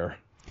fair.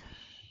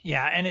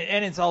 Yeah, and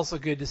it's also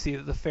good to see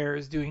that the fair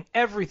is doing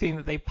everything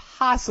that they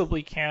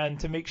possibly can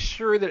to make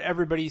sure that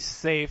everybody's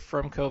safe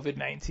from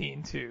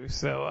COVID-19 too.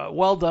 So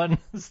well done,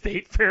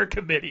 State Fair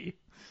Committee.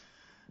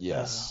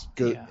 Yes,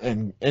 good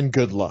and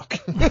good luck.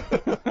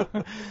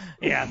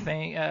 Yeah,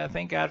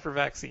 thank God for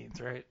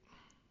vaccines, right?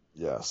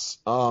 Yes.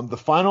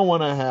 The final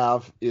one I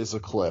have is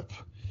a clip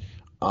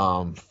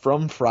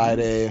from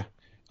Friday.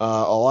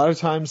 A lot of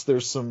times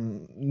there's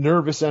some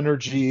nervous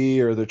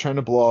energy, or they're trying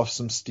to blow off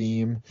some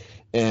steam,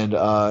 and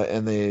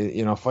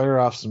they fire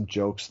off some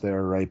jokes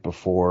there right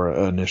before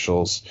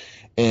initials,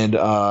 and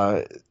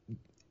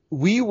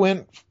we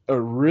went a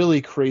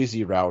really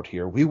crazy route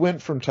here. We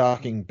went from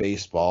talking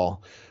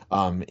baseball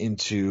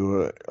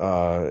into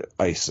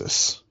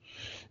ISIS,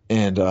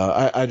 and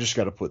I just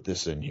got to put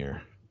this in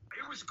here.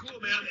 It was cool,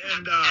 man.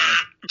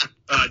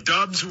 And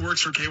Dubs, who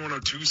works for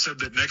K102, said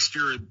that next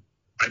year,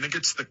 I think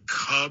it's the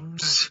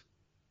Cubs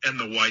and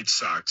the White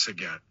Sox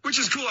again. Which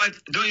is cool.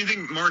 Don't you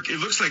think, Mark, it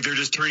looks like they're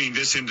just turning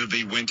this into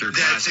the Winter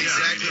Classic. That's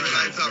exactly what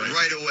I thought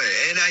right away.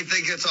 And I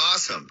think it's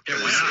awesome. Yeah,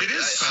 it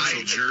is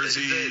special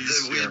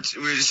jerseys.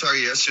 We were just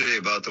talking yesterday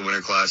about the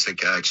Winter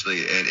Classic,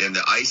 actually, and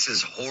the ice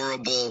is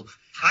horrible.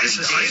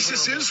 ISIS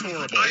is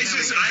horrible.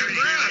 ISIS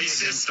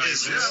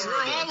is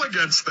we're all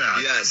against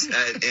that. Yes,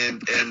 and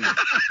but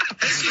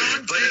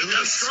it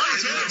looks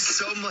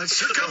so much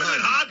fun. They're coming in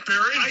hot,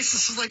 Barry.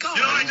 ISIS is like,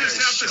 I just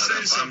have to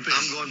say something.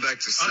 I'm going back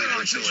to sleep.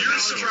 You're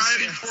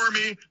striding for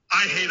me.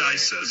 I hate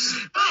ISIS.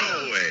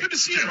 Oh, wait. Good to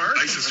see you, Mark.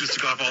 ISIS just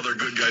took off all their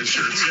good guys'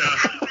 shirts. Yeah,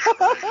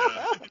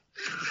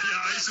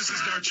 ISIS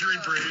is now cheering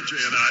for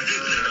AJ and I.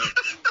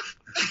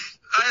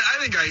 I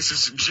think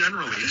ISIS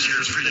generally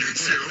cheers for you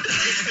too.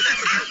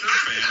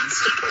 Fans.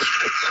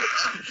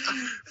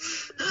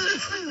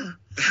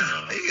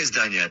 Are you guys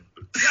done yet?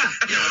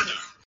 Yeah.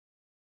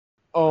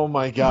 Oh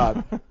my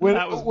God!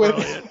 That was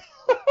brilliant.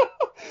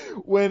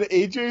 When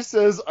AJ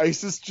says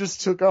ISIS just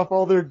took off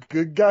all their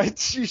good guy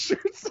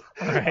t-shirts,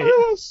 right.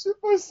 I shit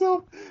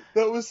myself.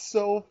 That was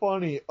so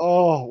funny.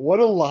 Oh, what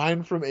a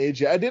line from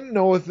AJ. I didn't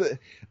know if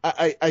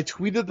I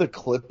tweeted the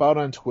clip out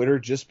on Twitter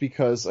just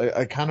because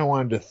I kind of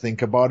wanted to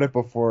think about it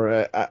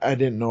before. I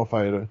didn't know if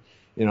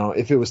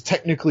if it was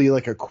technically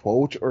like a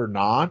quote or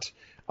not.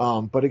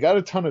 But it got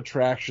a ton of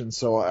traction,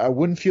 so I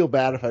wouldn't feel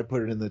bad if I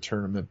put it in the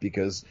tournament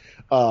because,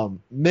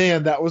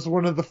 man, that was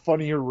one of the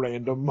funnier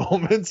random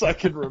moments I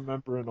can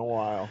remember in a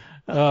while.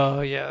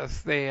 Oh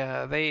yes,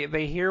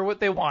 they hear what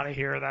they want to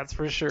hear. That's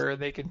for sure.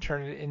 They can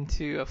turn it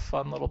into a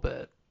fun little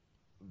bit.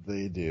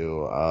 They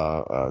do.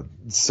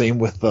 Same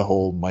with the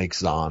whole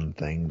Mike's on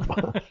thing.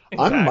 Exactly.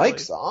 I'm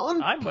Mike's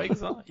on. I'm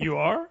Mike's on. You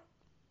are.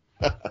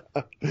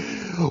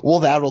 Well,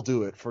 that'll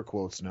do it for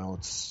Quotes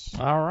Notes.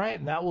 All right,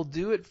 and that will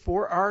do it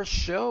for our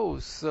show.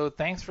 So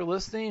thanks for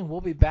listening.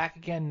 We'll be back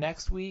again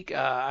next week.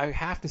 I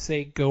have to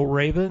say, go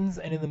Ravens.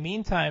 And in the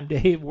meantime,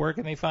 Dave, where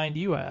can they find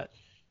you at?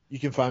 You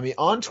can find me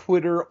on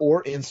Twitter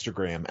or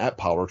Instagram at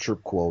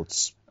PowerTrip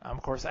Quotes. I'm,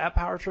 of course, at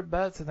PowerTrip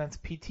Bets, and that's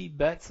PT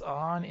Bets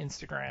on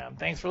Instagram.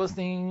 Thanks for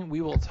listening. We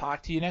will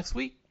talk to you next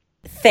week.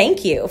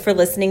 Thank you for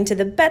listening to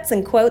the Bets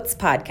and Quotes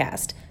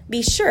podcast.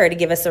 Be sure to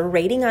give us a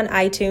rating on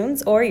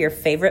iTunes or your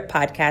favorite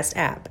podcast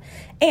app.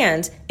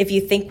 And if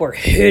you think we're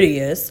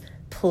hideous,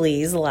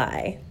 please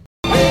lie.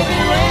 Baby,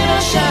 rain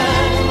or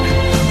shine.